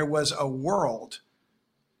 no, there was a world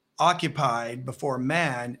occupied before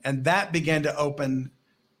man, and that began to open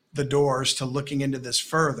the doors to looking into this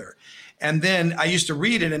further. And then I used to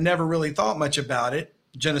read it and never really thought much about it.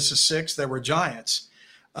 Genesis 6, there were giants.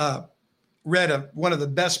 Read one of the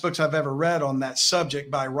best books I've ever read on that subject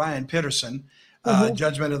by Ryan Peterson,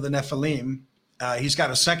 Judgment of the Nephilim. He's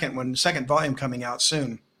got a second volume coming out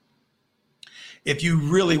soon. If you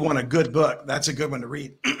really want a good book, that's a good one to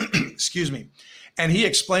read. Excuse me. And he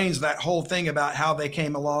explains that whole thing about how they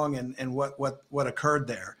came along and what occurred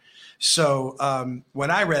there. So when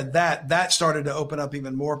I read that, that started to open up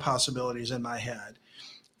even more possibilities in my head.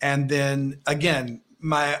 And then again,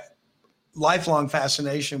 my lifelong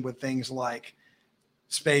fascination with things like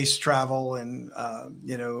space travel and,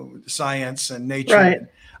 science and nature, and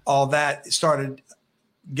all that started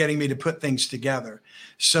getting me to put things together.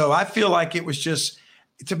 So I feel like it was just,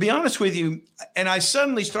 to be honest with you, and I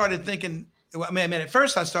suddenly started thinking, at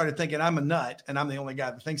first I started thinking I'm a nut and I'm the only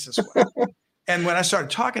guy that thinks this way. And when I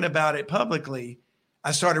started talking about it publicly,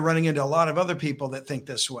 I started running into a lot of other people that think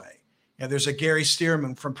this way. There's a Gary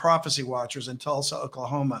Stearman from Prophecy Watchers in Tulsa,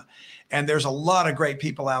 Oklahoma. And there's a lot of great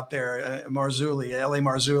people out there, Marzulli, L.A.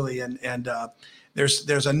 Marzulli, and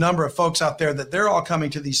there's a number of folks out there that they're all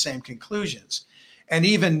coming to these same conclusions. And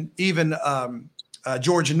even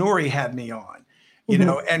George Noory had me on, you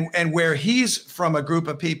know, and where he's from a group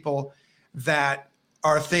of people that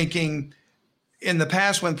are thinking, in the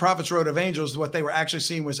past, when prophets wrote of angels, what they were actually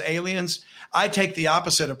seeing was aliens. I take the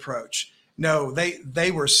opposite approach. No,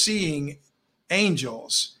 they were seeing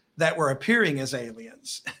angels that were appearing as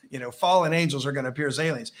aliens. Fallen angels are going to appear as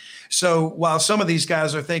aliens. So while some of these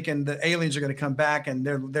guys are thinking that aliens are going to come back and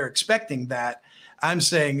they're expecting that, I'm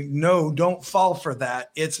saying, no, don't fall for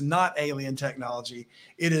that. It's not alien technology.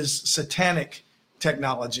 It is satanic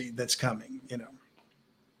technology that's coming,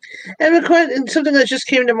 And something that just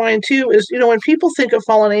came to mind too is, when people think of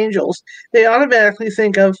fallen angels, they automatically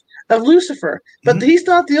think of Lucifer, but he's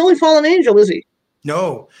not the only fallen angel, is he?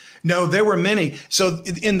 No, there were many. So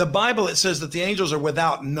in the Bible, it says that the angels are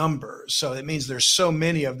without numbers. So it means there's so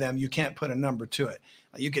many of them, you can't put a number to it.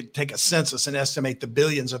 You could take a census and estimate the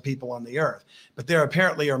billions of people on the earth, but there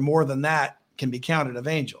apparently are more than that can be counted of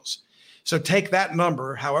angels. So take that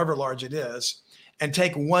number, however large it is, and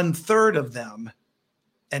take 1/3 of them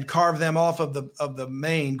and carve them off of the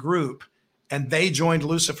main group, and they joined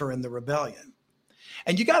Lucifer in the rebellion.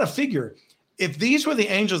 And you got to figure, if these were the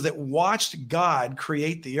angels that watched God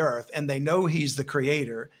create the earth, and they know he's the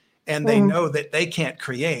creator, and they know that they can't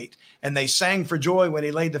create, and they sang for joy when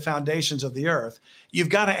he laid the foundations of the earth, you've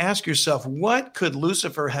got to ask yourself, what could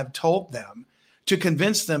Lucifer have told them to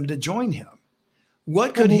convince them to join him?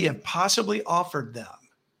 What could he have possibly offered them?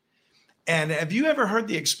 And have you ever heard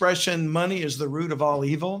the expression, money is the root of all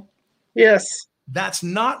evil? Yes. That's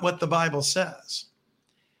not what the Bible says.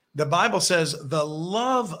 The Bible says the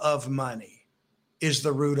love of money is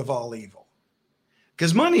the root of all evil.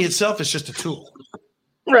 Because money itself is just a tool.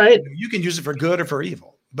 Right. You can use it for good or for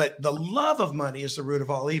evil. But the love of money is the root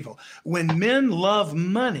of all evil. When men love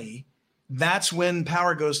money, that's when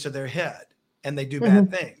power goes to their head and they do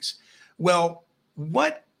bad things. Well,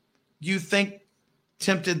 what do you think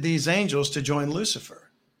tempted these angels to join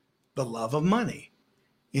Lucifer? The love of money.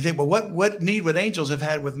 You think, well, what need would angels have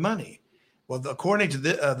had with money? Well, according to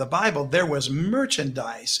the Bible, there was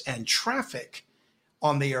merchandise and traffic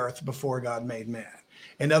on the earth before God made man.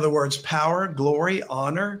 In other words, power, glory,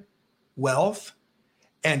 honor, wealth.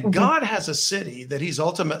 And God has a city that he's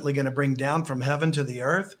ultimately going to bring down from heaven to the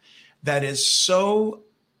earth that is so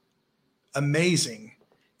amazing.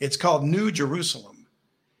 It's called New Jerusalem.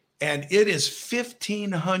 And it is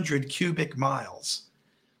 1,500 cubic miles.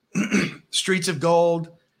 Streets of gold,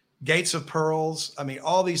 gates of pearls. I mean,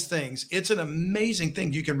 all these things. It's an amazing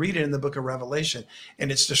thing. You can read it in the book of Revelation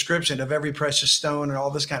and its description of every precious stone and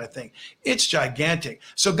all this kind of thing. It's gigantic.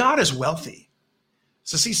 So God is wealthy.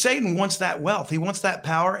 So see, Satan wants that wealth. He wants that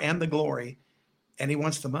power and the glory, and he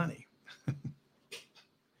wants the money. Of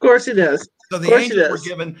course he does. So the angels were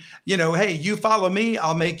given, hey, you follow me,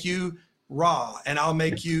 I'll make you Ra, and I'll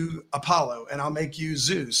make you Apollo, and I'll make you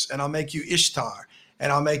Zeus, and I'll make you Ishtar,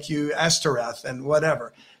 and I'll make you Ashtoreth, and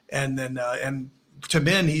whatever. And then, and to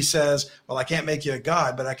men, he says, well, I can't make you a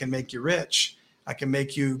god, but I can make you rich. I can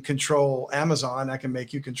make you control Amazon. I can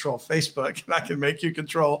make you control Facebook, and I can make you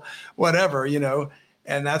control whatever,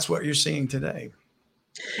 and that's what you're seeing today.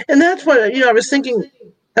 And that's what, I was thinking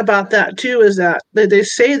about that too, is that they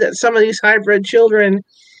say that some of these hybrid children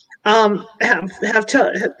have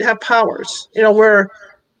powers, where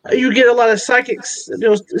you get a lot of psychics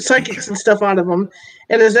and stuff out of them.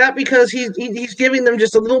 And is that because he's giving them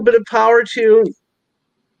just a little bit of power to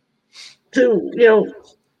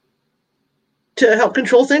help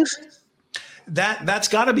control things? That's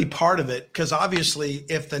got to be part of it, because obviously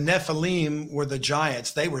if the Nephilim were the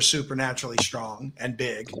giants, they were supernaturally strong and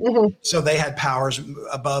big. Mm-hmm. So they had powers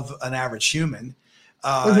above an average human.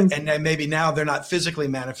 Mm-hmm. And then maybe now they're not physically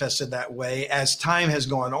manifested that way. As time has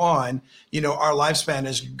gone on, our lifespan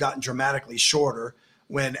has gotten dramatically shorter.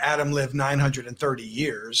 When Adam lived 930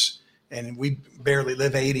 years and we barely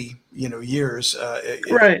live 80, years.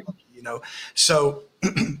 Right. So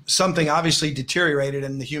something obviously deteriorated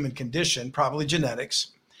in the human condition, probably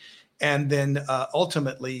genetics. And then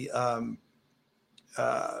ultimately,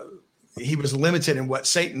 he was limited in what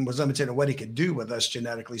Satan was limited in what he could do with us,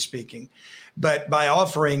 genetically speaking. But by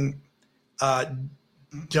offering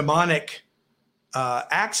demonic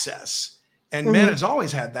access, and mm-hmm. man has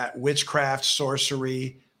always had that, witchcraft,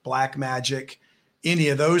 sorcery, black magic, any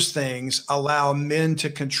of those things allow men to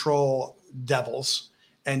control devils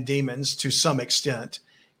and demons to some extent.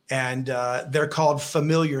 And they're called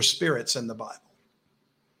familiar spirits in the Bible.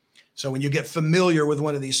 So when you get familiar with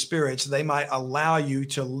one of these spirits, they might allow you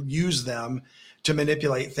to use them to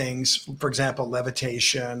manipulate things, for example,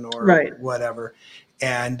 levitation or right. whatever,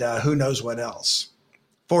 and who knows what else.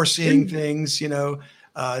 Foreseeing things,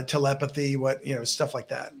 telepathy, stuff like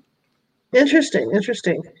that.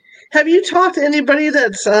 Interesting. Have you talked to anybody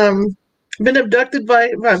that's been abducted by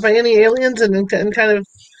any aliens and kind of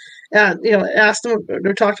asked them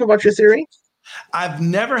or talked to them about your theory? I've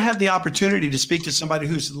never had the opportunity to speak to somebody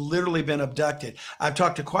who's literally been abducted. I've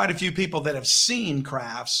talked to quite a few people that have seen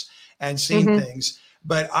crafts and seen mm-hmm. things,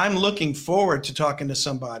 but I'm looking forward to talking to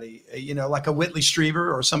somebody, like a Whitley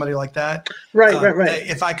Strieber or somebody like that. Right.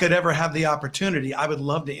 If I could ever have the opportunity, I would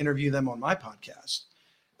love to interview them on my podcast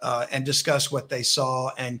and discuss what they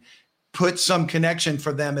saw and put some connection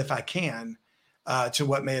for them, if I can, to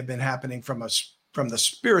what may have been happening from the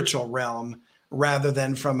spiritual realm rather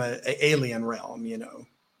than from an alien realm,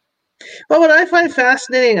 Well, what I find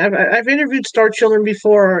fascinating, I've interviewed star children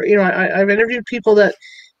before. I've interviewed people that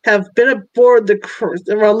have been aboard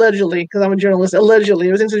allegedly, because I'm a journalist, allegedly,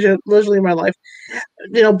 it was allegedly in my life,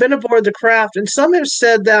 been aboard the craft. And some have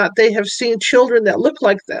said that they have seen children that look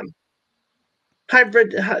like them,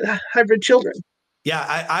 hybrid children.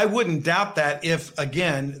 Yeah, I wouldn't doubt that if,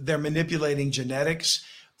 again, they're manipulating genetics.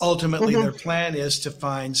 Ultimately, mm-hmm. their plan is to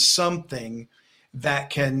find something that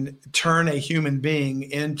can turn a human being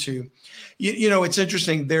into, it's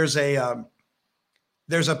interesting. There's a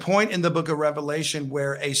point in the book of Revelation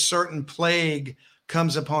where a certain plague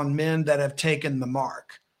comes upon men that have taken the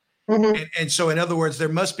mark. Mm-hmm. And so, in other words, there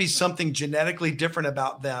must be something genetically different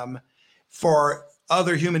about them for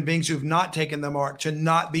other human beings who've not taken the mark to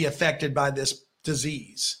not be affected by this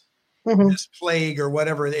disease. Mm-hmm. This plague or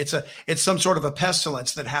whatever. It's some sort of a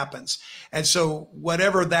pestilence that happens. And so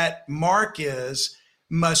whatever that mark is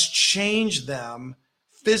must change them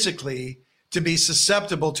physically to be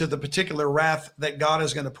susceptible to the particular wrath that God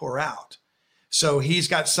is going to pour out. So he's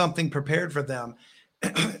got something prepared for them.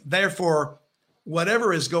 Therefore,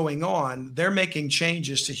 whatever is going on, they're making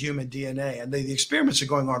changes to human DNA. And the experiments are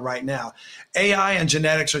going on right now. AI and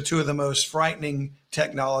genetics are two of the most frightening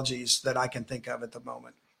technologies that I can think of at the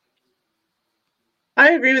moment.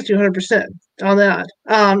 I agree with you 100% on that.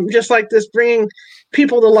 Just like this bringing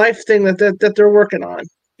people to life thing that they're working on,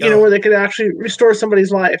 where they could actually restore somebody's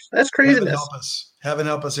life. That's craziness. Heaven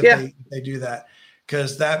help us if they do that,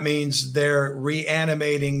 because that means they're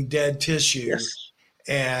reanimating dead tissue. Yes.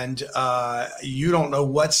 And you don't know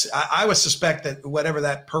I would suspect that whatever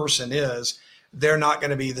that person is, they're not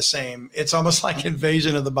going to be the same. It's almost like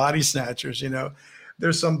Invasion of the Body Snatchers.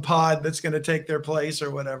 There's some pod that's going to take their place or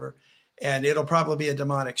whatever. And it'll probably be a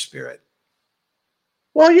demonic spirit.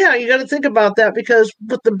 Well, yeah, you got to think about that because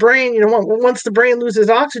with the brain, once the brain loses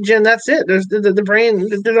oxygen, that's it. There's the brain;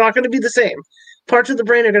 they're not going to be the same. Parts of the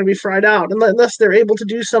brain are going to be fried out unless they're able to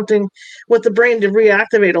do something with the brain to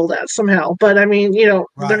reactivate all that somehow. But I mean, they're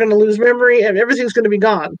Right. going to lose memory and everything's going to be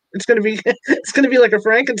gone. It's going to be it's going to be like a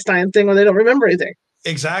Frankenstein thing where they don't remember anything.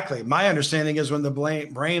 Exactly. My understanding is when the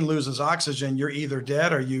brain loses oxygen, you're either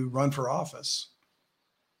dead or you run for office.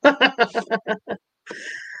 I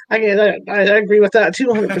agree with that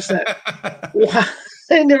 200%. Wow.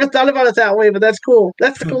 I never thought about it that way, but that's cool.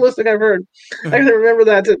 That's the coolest thing I've heard. I gotta remember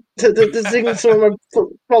that to sing some of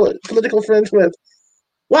my political friends with.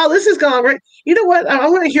 Wow, this has gone great. You know what? I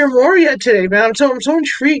want to hear more yet today, man. I'm so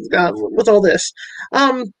intrigued with all this.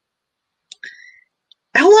 Um,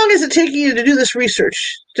 how long is it taking you to do this research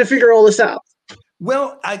to figure all this out?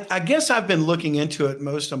 Well, I guess I've been looking into it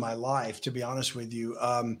most of my life, to be honest with you.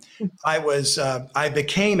 I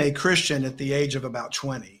became a Christian at the age of about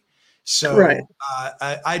 20. Right. So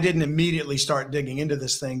I didn't immediately start digging into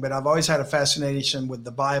this thing, but I've always had a fascination with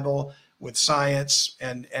the Bible, with science,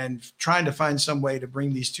 and trying to find some way to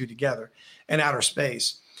bring these two together and outer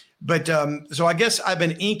space. But so I guess I've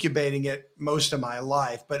been incubating it most of my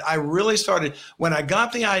life. But I really started when I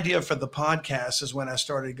got the idea for the podcast is when I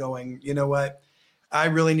started going, you know what? I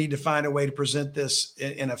really need to find a way to present this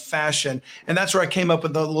in a fashion. And that's where I came up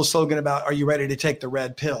with the little slogan about, are you ready to take the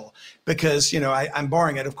red pill? Because, I'm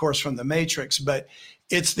borrowing it, of course, from the Matrix, but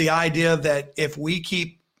it's the idea that if we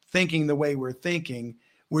keep thinking the way we're thinking,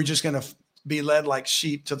 we're just going to be led like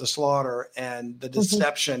sheep to the slaughter, and the Mm-hmm.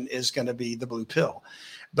 deception is going to be the blue pill.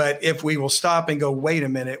 But if we will stop and go, wait a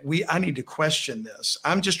minute, I need to question this.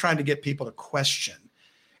 I'm just trying to get people to question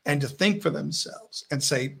and to think for themselves and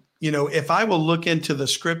say, if I will look into the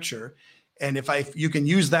scripture, and if you can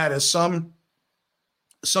use that as some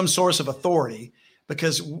source of authority,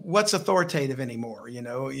 because what's authoritative anymore?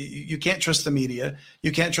 You can't trust the media,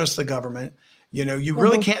 you can't trust the government, you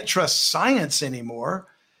really Mm-hmm. can't trust science anymore.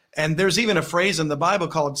 And there's even a phrase in the Bible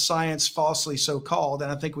called science falsely so called,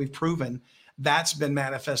 and I think we've proven that's been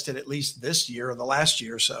manifested at least this year or the last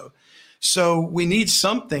year or so. So we need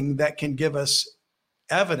something that can give us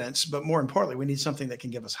evidence, but more importantly, we need something that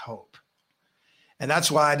can give us hope. And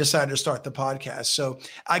that's why I decided to start the podcast. So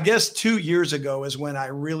I guess 2 years ago is when I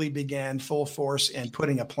really began full force in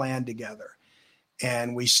putting a plan together.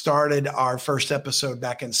 And we started our first episode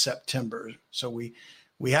back in September. So we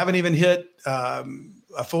haven't even hit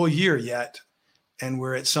a full year yet. And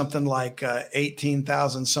we're at something like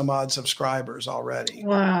 18,000 some odd subscribers already,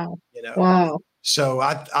 Wow. you know. Wow. So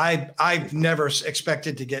I've never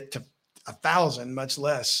expected to get to 1,000, much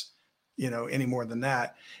less, any more than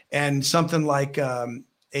that. And something like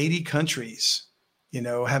 80 countries,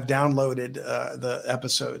 have downloaded the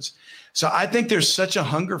episodes. So I think there's such a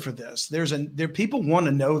hunger for this. There people want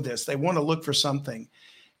to know this. They want to look for something.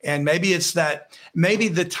 And maybe maybe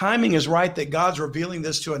the timing is right that God's revealing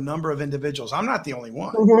this to a number of individuals. I'm not the only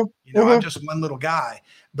one. Mm-hmm. I'm Mm-hmm. just one little guy,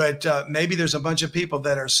 but maybe there's a bunch of people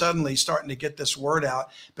that are suddenly starting to get this word out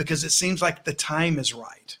because it seems like the time is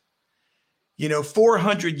right.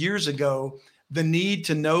 400 years ago, the need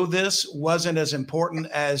to know this wasn't as important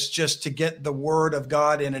as just to get the word of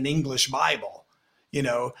God in an English Bible,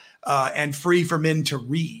 and free for men to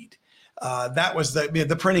read. That was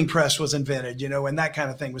the printing press was invented, and that kind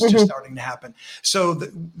of thing was just Mm-hmm. starting to happen. So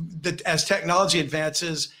as technology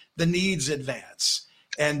advances, the needs advance,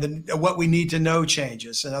 and what we need to know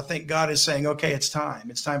changes. And I think God is saying, okay, it's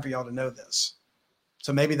time. It's time for y'all to know this.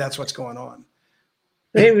 So maybe that's what's going on.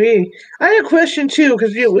 Maybe. I had a question too,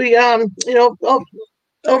 because over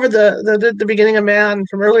the beginning of man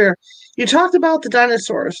from earlier, you talked about the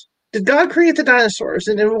dinosaurs. Did God create the dinosaurs,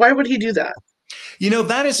 and why would He do that?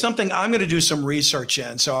 That is something I'm going to do some research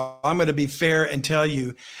in. So I'm going to be fair and tell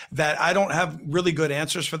you that I don't have really good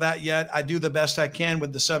answers for that yet. I do the best I can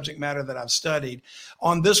with the subject matter that I've studied.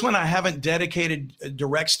 On this one, I haven't dedicated a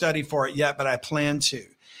direct study for it yet, but I plan to.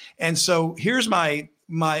 And so here's my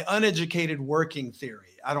uneducated working theory.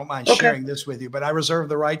 I don't mind Okay. sharing this with you, but I reserve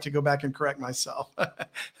the right to go back and correct myself.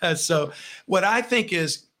 So what I think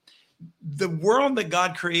is the world that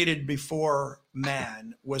God created before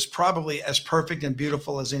man was probably as perfect and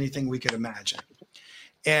beautiful as anything we could imagine.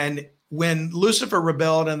 And when Lucifer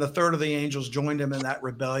rebelled and the third of the angels joined him in that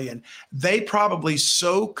rebellion, they probably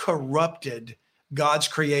so corrupted God's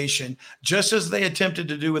creation, just as they attempted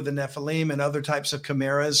to do with the Nephilim and other types of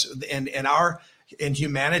chimeras in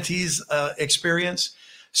humanity's experience.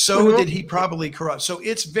 So Mm-hmm. did he probably corrupt. So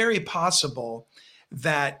it's very possible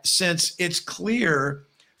that since it's clear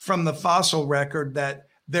from the fossil record that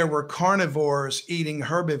there were carnivores eating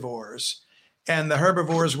herbivores, And the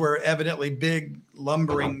herbivores were evidently big,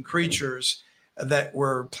 lumbering creatures that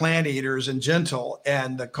were plant eaters and gentle.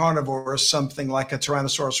 And the carnivores, something like a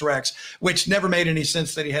Tyrannosaurus Rex, which never made any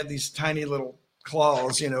sense that he had these tiny little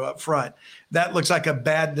claws, up front. That looks like a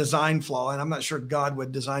bad design flaw. And I'm not sure God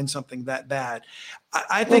would design something that bad.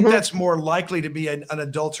 I think that's more likely to be an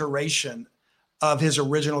adulteration of his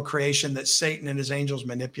original creation that Satan and his angels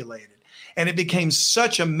manipulated. And it became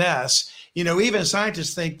such a mess. Even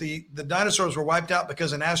scientists think the dinosaurs were wiped out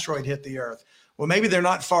because an asteroid hit the earth. Well, maybe they're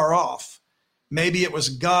not far off. Maybe it was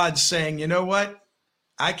God saying, you know what?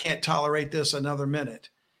 I can't tolerate this another minute.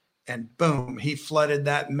 And boom, he flooded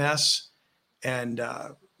that mess. And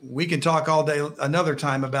we can talk all day another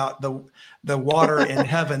time about the water in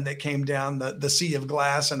heaven that came down, the sea of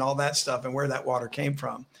glass and all that stuff and where that water came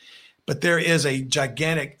from. But there is a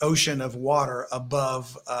gigantic ocean of water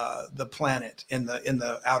above the planet in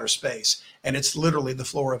the outer space, and it's literally the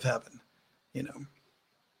floor of heaven.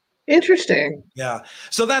 Interesting. Yeah,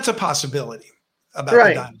 so that's a possibility about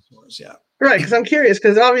the dinosaurs. Yeah, right. Because I'm curious,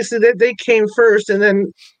 because obviously they came first, and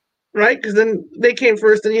then because then they came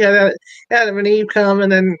first, and you had Adam and Eve come,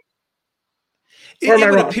 and then. It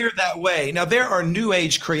would appear that way. Now there are New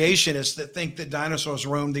Age creationists that think that dinosaurs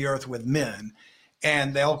roamed the earth with men.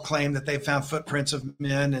 And they'll claim that they found footprints of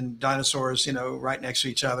men and dinosaurs, right next to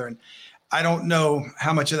each other. And I don't know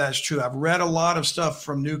how much of that's true. I've read a lot of stuff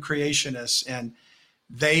from new creationists, and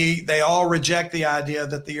they all reject the idea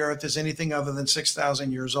that the earth is anything other than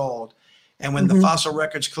 6,000 years old. And when the fossil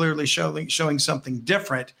record's clearly showing something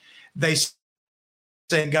different, they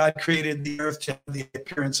say God created the earth to have the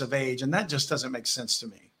appearance of age. And that just doesn't make sense to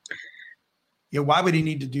me. Why would he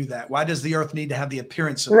need to do that? Why does the earth need to have the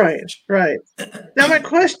appearance of age? Right. Now my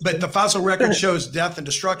question. But the fossil record shows death and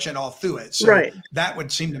destruction all through it. So that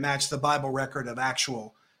would seem to match the Bible record of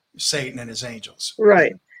actual Satan and his angels.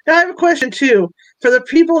 Right. Now I have a question too. For the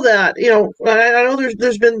people that, I know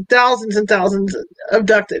there's been thousands and thousands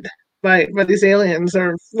abducted by these aliens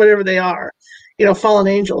or whatever they are, fallen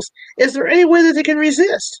angels. Is there any way that they can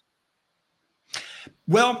resist?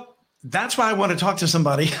 Well, that's why I want to talk to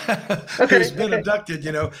somebody who's been abducted.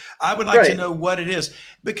 I would like to know what it is,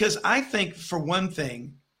 because I think, for one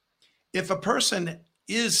thing, if a person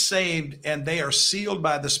is saved and they are sealed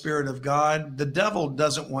by the Spirit of God, the devil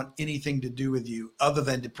doesn't want anything to do with you other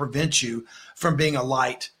than to prevent you from being a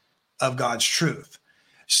light of God's truth.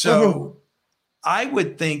 So I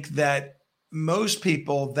would think that most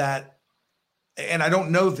people that, and I don't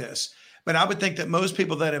know this, but I would think that most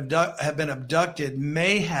people that have been abducted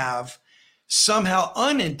may have somehow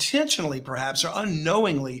unintentionally, perhaps, or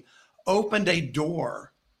unknowingly opened a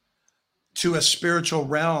door to a spiritual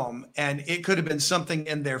realm. And it could have been something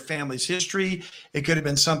in their family's history. It could have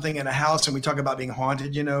been something in a house. And we talk about being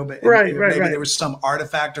haunted, but maybe there was some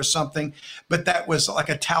artifact or something, but that was like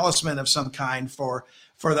a talisman of some kind for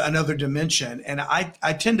another dimension. And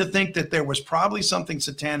I tend to think that there was probably something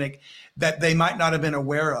satanic that they might not have been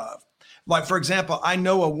aware of. Like, for example, I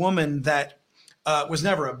know a woman that was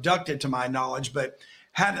never abducted, to my knowledge, but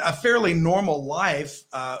had a fairly normal life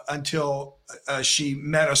until she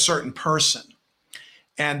met a certain person.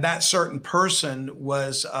 And that certain person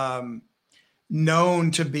was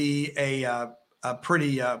known to be a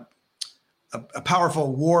pretty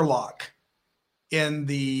powerful warlock in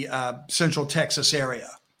the Central Texas area.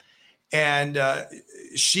 And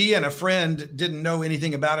she and a friend didn't know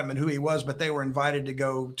anything about him and who he was, but they were invited to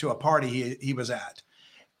go to a party he was at.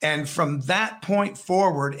 And from that point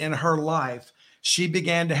forward in her life, she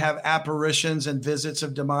began to have apparitions and visits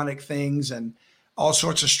of demonic things and all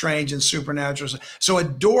sorts of strange and supernatural. So a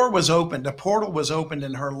door was opened, a portal was opened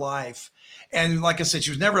in her life. And like I said,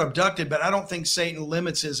 she was never abducted, but I don't think Satan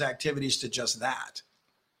limits his activities to just that.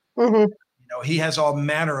 He has all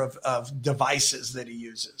manner of devices that he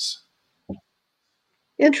uses.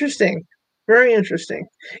 Interesting. Very interesting.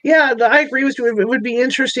 Yeah, I agree with you. It would be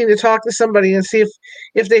interesting to talk to somebody and see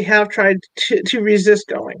if they have tried to resist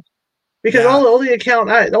going. Because all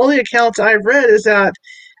the accounts I've read is that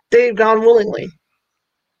they've gone willingly,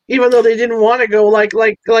 even though they didn't want to go. Like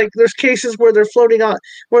there's cases where they're floating on,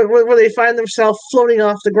 where they find themselves floating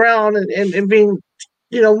off the ground and being,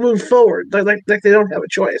 moved forward, like they don't have a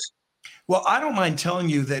choice. Well, I don't mind telling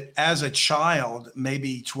you that as a child,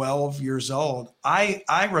 maybe 12 years old,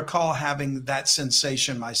 I recall having that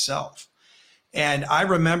sensation myself. And I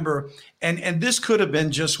remember, and this could have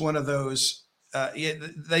been just one of those,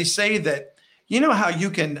 they say that, how you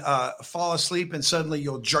can fall asleep and suddenly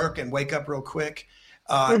you'll jerk and wake up real quick.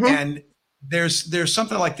 And there's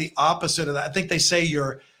something like the opposite of that. I think they say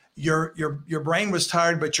your brain was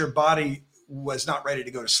tired, but your body was not ready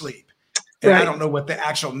to go to sleep. And Right. I don't know what the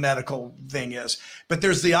actual medical thing is, but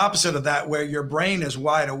there's the opposite of that where your brain is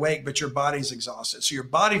wide awake, but your body's exhausted. So your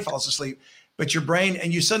body falls asleep, but your brain,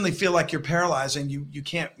 and you suddenly feel like you're paralyzed and you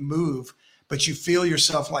can't move, but you feel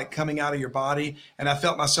yourself like coming out of your body. And I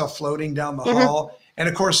felt myself floating down the Mm-hmm. hall. And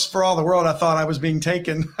of course, for all the world, I thought I was being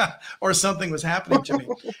taken or something was happening to me.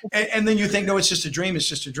 And then you think, no, it's just a dream. It's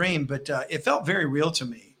just a dream. But it felt very real to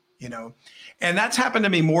me, you know. And that's happened to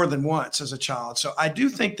me more than once as a child. So I do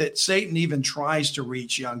think that Satan even tries to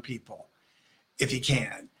reach young people if he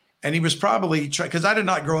can. And he was probably, because I did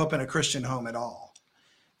not grow up in a Christian home at all.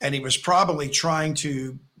 And he was probably trying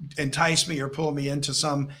to entice me or pull me into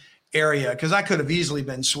some area, because I could have easily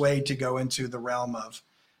been swayed to go into the realm of,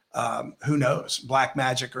 who knows, black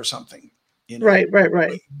magic or something. You know? Right.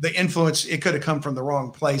 The influence, it could have come from the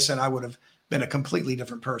wrong place and I would have been a completely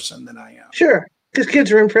different person than I am. Sure. Because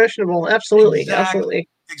kids are impressionable. Absolutely. Absolutely.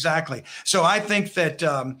 Exactly. So I think that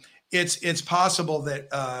it's possible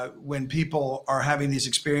that when people are having these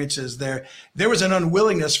experiences, there was an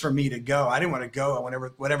unwillingness for me to go. I didn't want to go.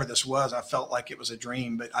 Whatever this was, I felt like it was a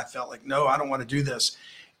dream, but I felt like, no, I don't want to do this.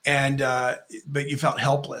 And but you felt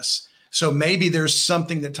helpless. So maybe there's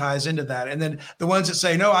something that ties into that. And then the ones that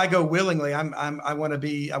say, no, I go willingly. I want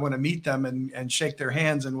to meet them and shake their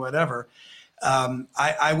hands and whatever.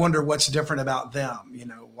 I wonder what's different about them, you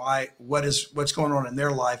know, what's going on in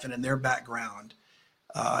their life and in their background.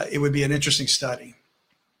 It would be an interesting study.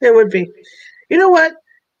 It would be. You know what?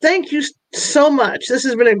 Thank you so much. This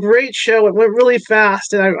has been a great show. It went really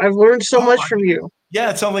fast, and I've learned so much from you. Yeah,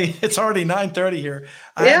 it's already 9:30 here.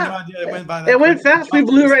 I had no idea it went by that It went quick. fast. We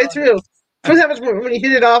blew right through. What happens when you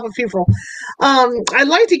hit it off with people? I'd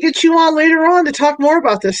like to get you on later on to talk more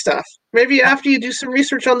about this stuff. Maybe after you do some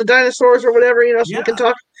research on the dinosaurs or whatever, you know, so we can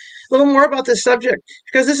talk a little more about this subject,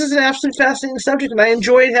 because this is an absolutely fascinating subject, and I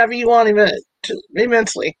enjoyed having you on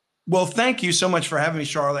immensely. Well, thank you so much for having me,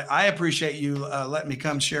 Charlotte. I appreciate you letting me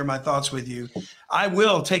come share my thoughts with you. I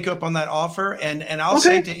will take up on that offer, and I'll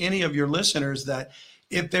say to any of your listeners that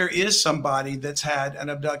if there is somebody that's had an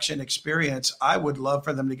abduction experience, I would love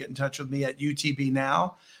for them to get in touch with me at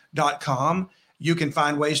utbnow.com. You can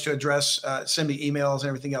find ways to send me emails and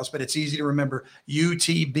everything else, but it's easy to remember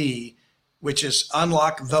UTB, which is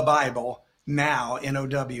Unlock the Bible Now,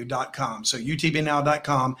 NOW.com. So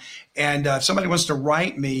utbnow.com. And if somebody wants to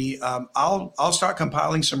write me, I'll start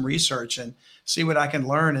compiling some research and see what I can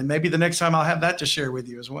learn. And maybe the next time I'll have that to share with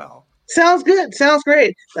you as well. Sounds good. Sounds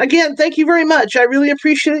great. Again, thank you very much. I really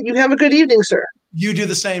appreciate it. You have a good evening, sir. You do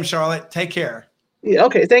the same, Charlotte. Take care. Yeah,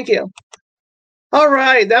 okay. Thank you. All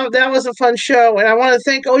right. That was a fun show. And I want to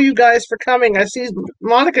thank all you guys for coming. I see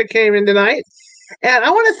Monica came in tonight. And I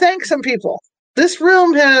want to thank some people. This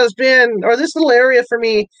room has been, or this little area for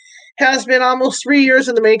me, has been almost 3 years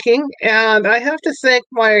in the making. And I have to thank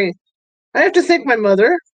my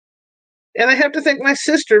mother. And I have to thank my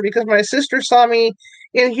sister, because my sister saw me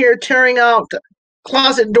in here tearing out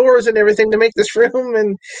closet doors and everything to make this room,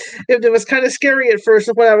 and it was kind of scary at first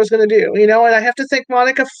of what I was going to do, you know. And I have to thank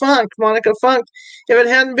Monica Funk. If it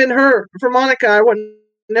hadn't been for Monica, I wouldn't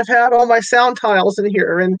have had all my sound tiles in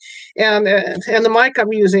here, and the mic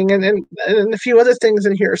I'm using, and a few other things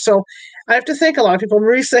in here. So I have to thank a lot of people.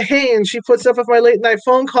 Marisa Haynes, she puts up with my late night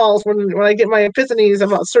phone calls when I get my epiphanies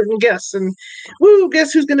about certain guests, and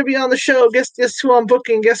guess who's going to be on the show? Guess who I'm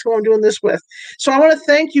booking? Guess who I'm doing this with? So I want to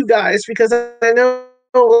thank you guys, because I know,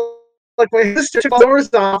 like, my sister took the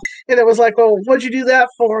doors off, and it was like, well, what'd you do that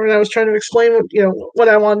for? And I was trying to explain what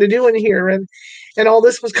I wanted to do in here, and all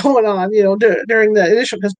this was going on, during the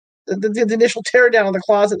initial, because the initial tear down of the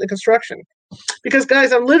closet, the construction. Because,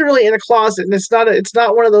 guys, I'm literally in a closet, and it's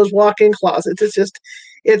not one of those walk-in closets. It's just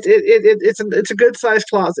it's a good sized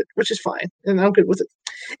closet, which is fine, and I'm good with it.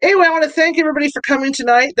 Anyway, I want to thank everybody for coming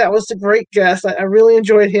tonight. That was a great guest. I really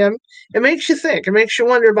enjoyed him. It makes you think. It makes you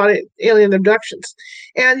wonder about alien abductions,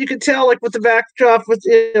 and you can tell, like, with the backdrop, with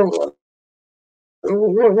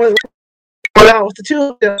with the two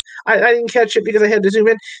of them, I didn't catch it because I had to zoom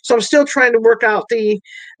in. So I'm still trying to work out the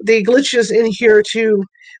glitches in here to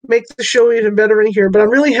make the show even better in here. But I'm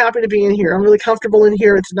really happy to be in here. I'm really comfortable in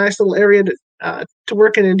here. It's a nice little area to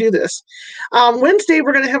work in and do this. Wednesday,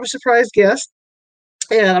 we're going to have a surprise guest.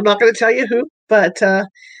 And I'm not going to tell you who, but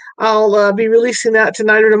I'll be releasing that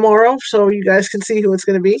tonight or tomorrow, so you guys can see who it's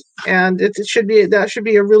going to be. And that should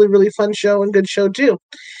be a really, really fun show and good show too.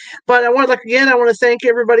 But I want to thank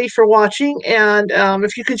everybody for watching. And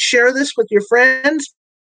if you could share this with your friends,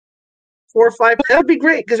 4 or 5, that would be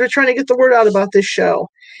great, because we're trying to get the word out about this show.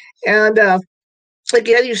 And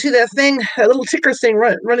again, you see that little ticker thing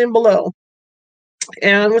running below.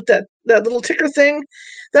 And with that little ticker thing,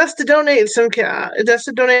 that's to donate that's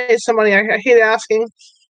to donate some money. I hate asking,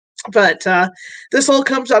 but this all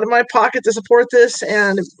comes out of my pocket to support this,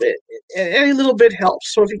 and any little bit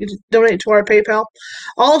helps. So if you could donate to our PayPal.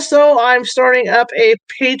 Also, I'm starting up a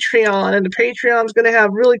Patreon, and the Patreon is going to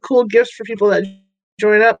have really cool gifts for people that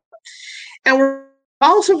join up. And we're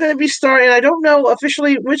also going to be starting, I don't know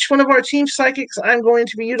officially which one of our team psychics I'm going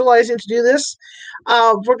to be utilizing to do this.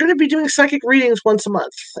 We're going to be doing psychic readings once a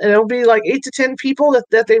month, and it'll be like 8 to 10 people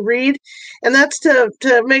that they read, and that's to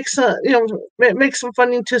make some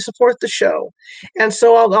funding to support the show. And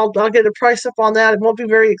so I'll get a price up on that. It won't be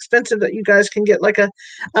very expensive. That you guys can get like a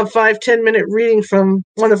 5-10 minute reading from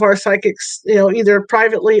one of our psychics, either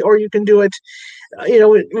privately, or you can do it.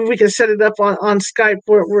 We can set it up on Skype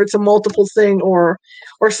where it's a multiple thing, or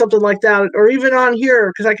something like that, or even on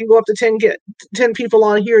here, because I can go up to 10 people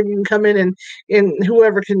on here, and you can come in and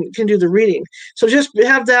whoever can do the reading. So just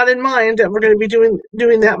have that in mind, that we're going to be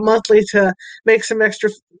doing that monthly to make some extra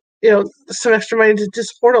money to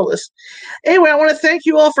support all this. Anyway, I want to thank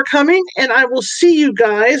you all for coming, and I will see you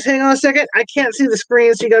guys. Hang on a second. I can't see the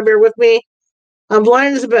screen, so you got to bear with me. I'm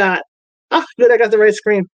blind as a bat. Oh, good. I got the right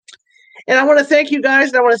screen. And I want to thank you guys,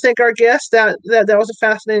 and I want to thank our guest. That was a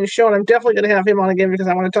fascinating show, and I'm definitely going to have him on again because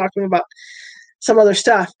I want to talk to him about some other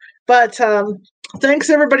stuff. But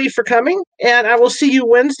thanks, everybody, for coming, and I will see you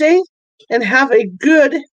Wednesday, and have a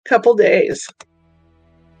good couple days.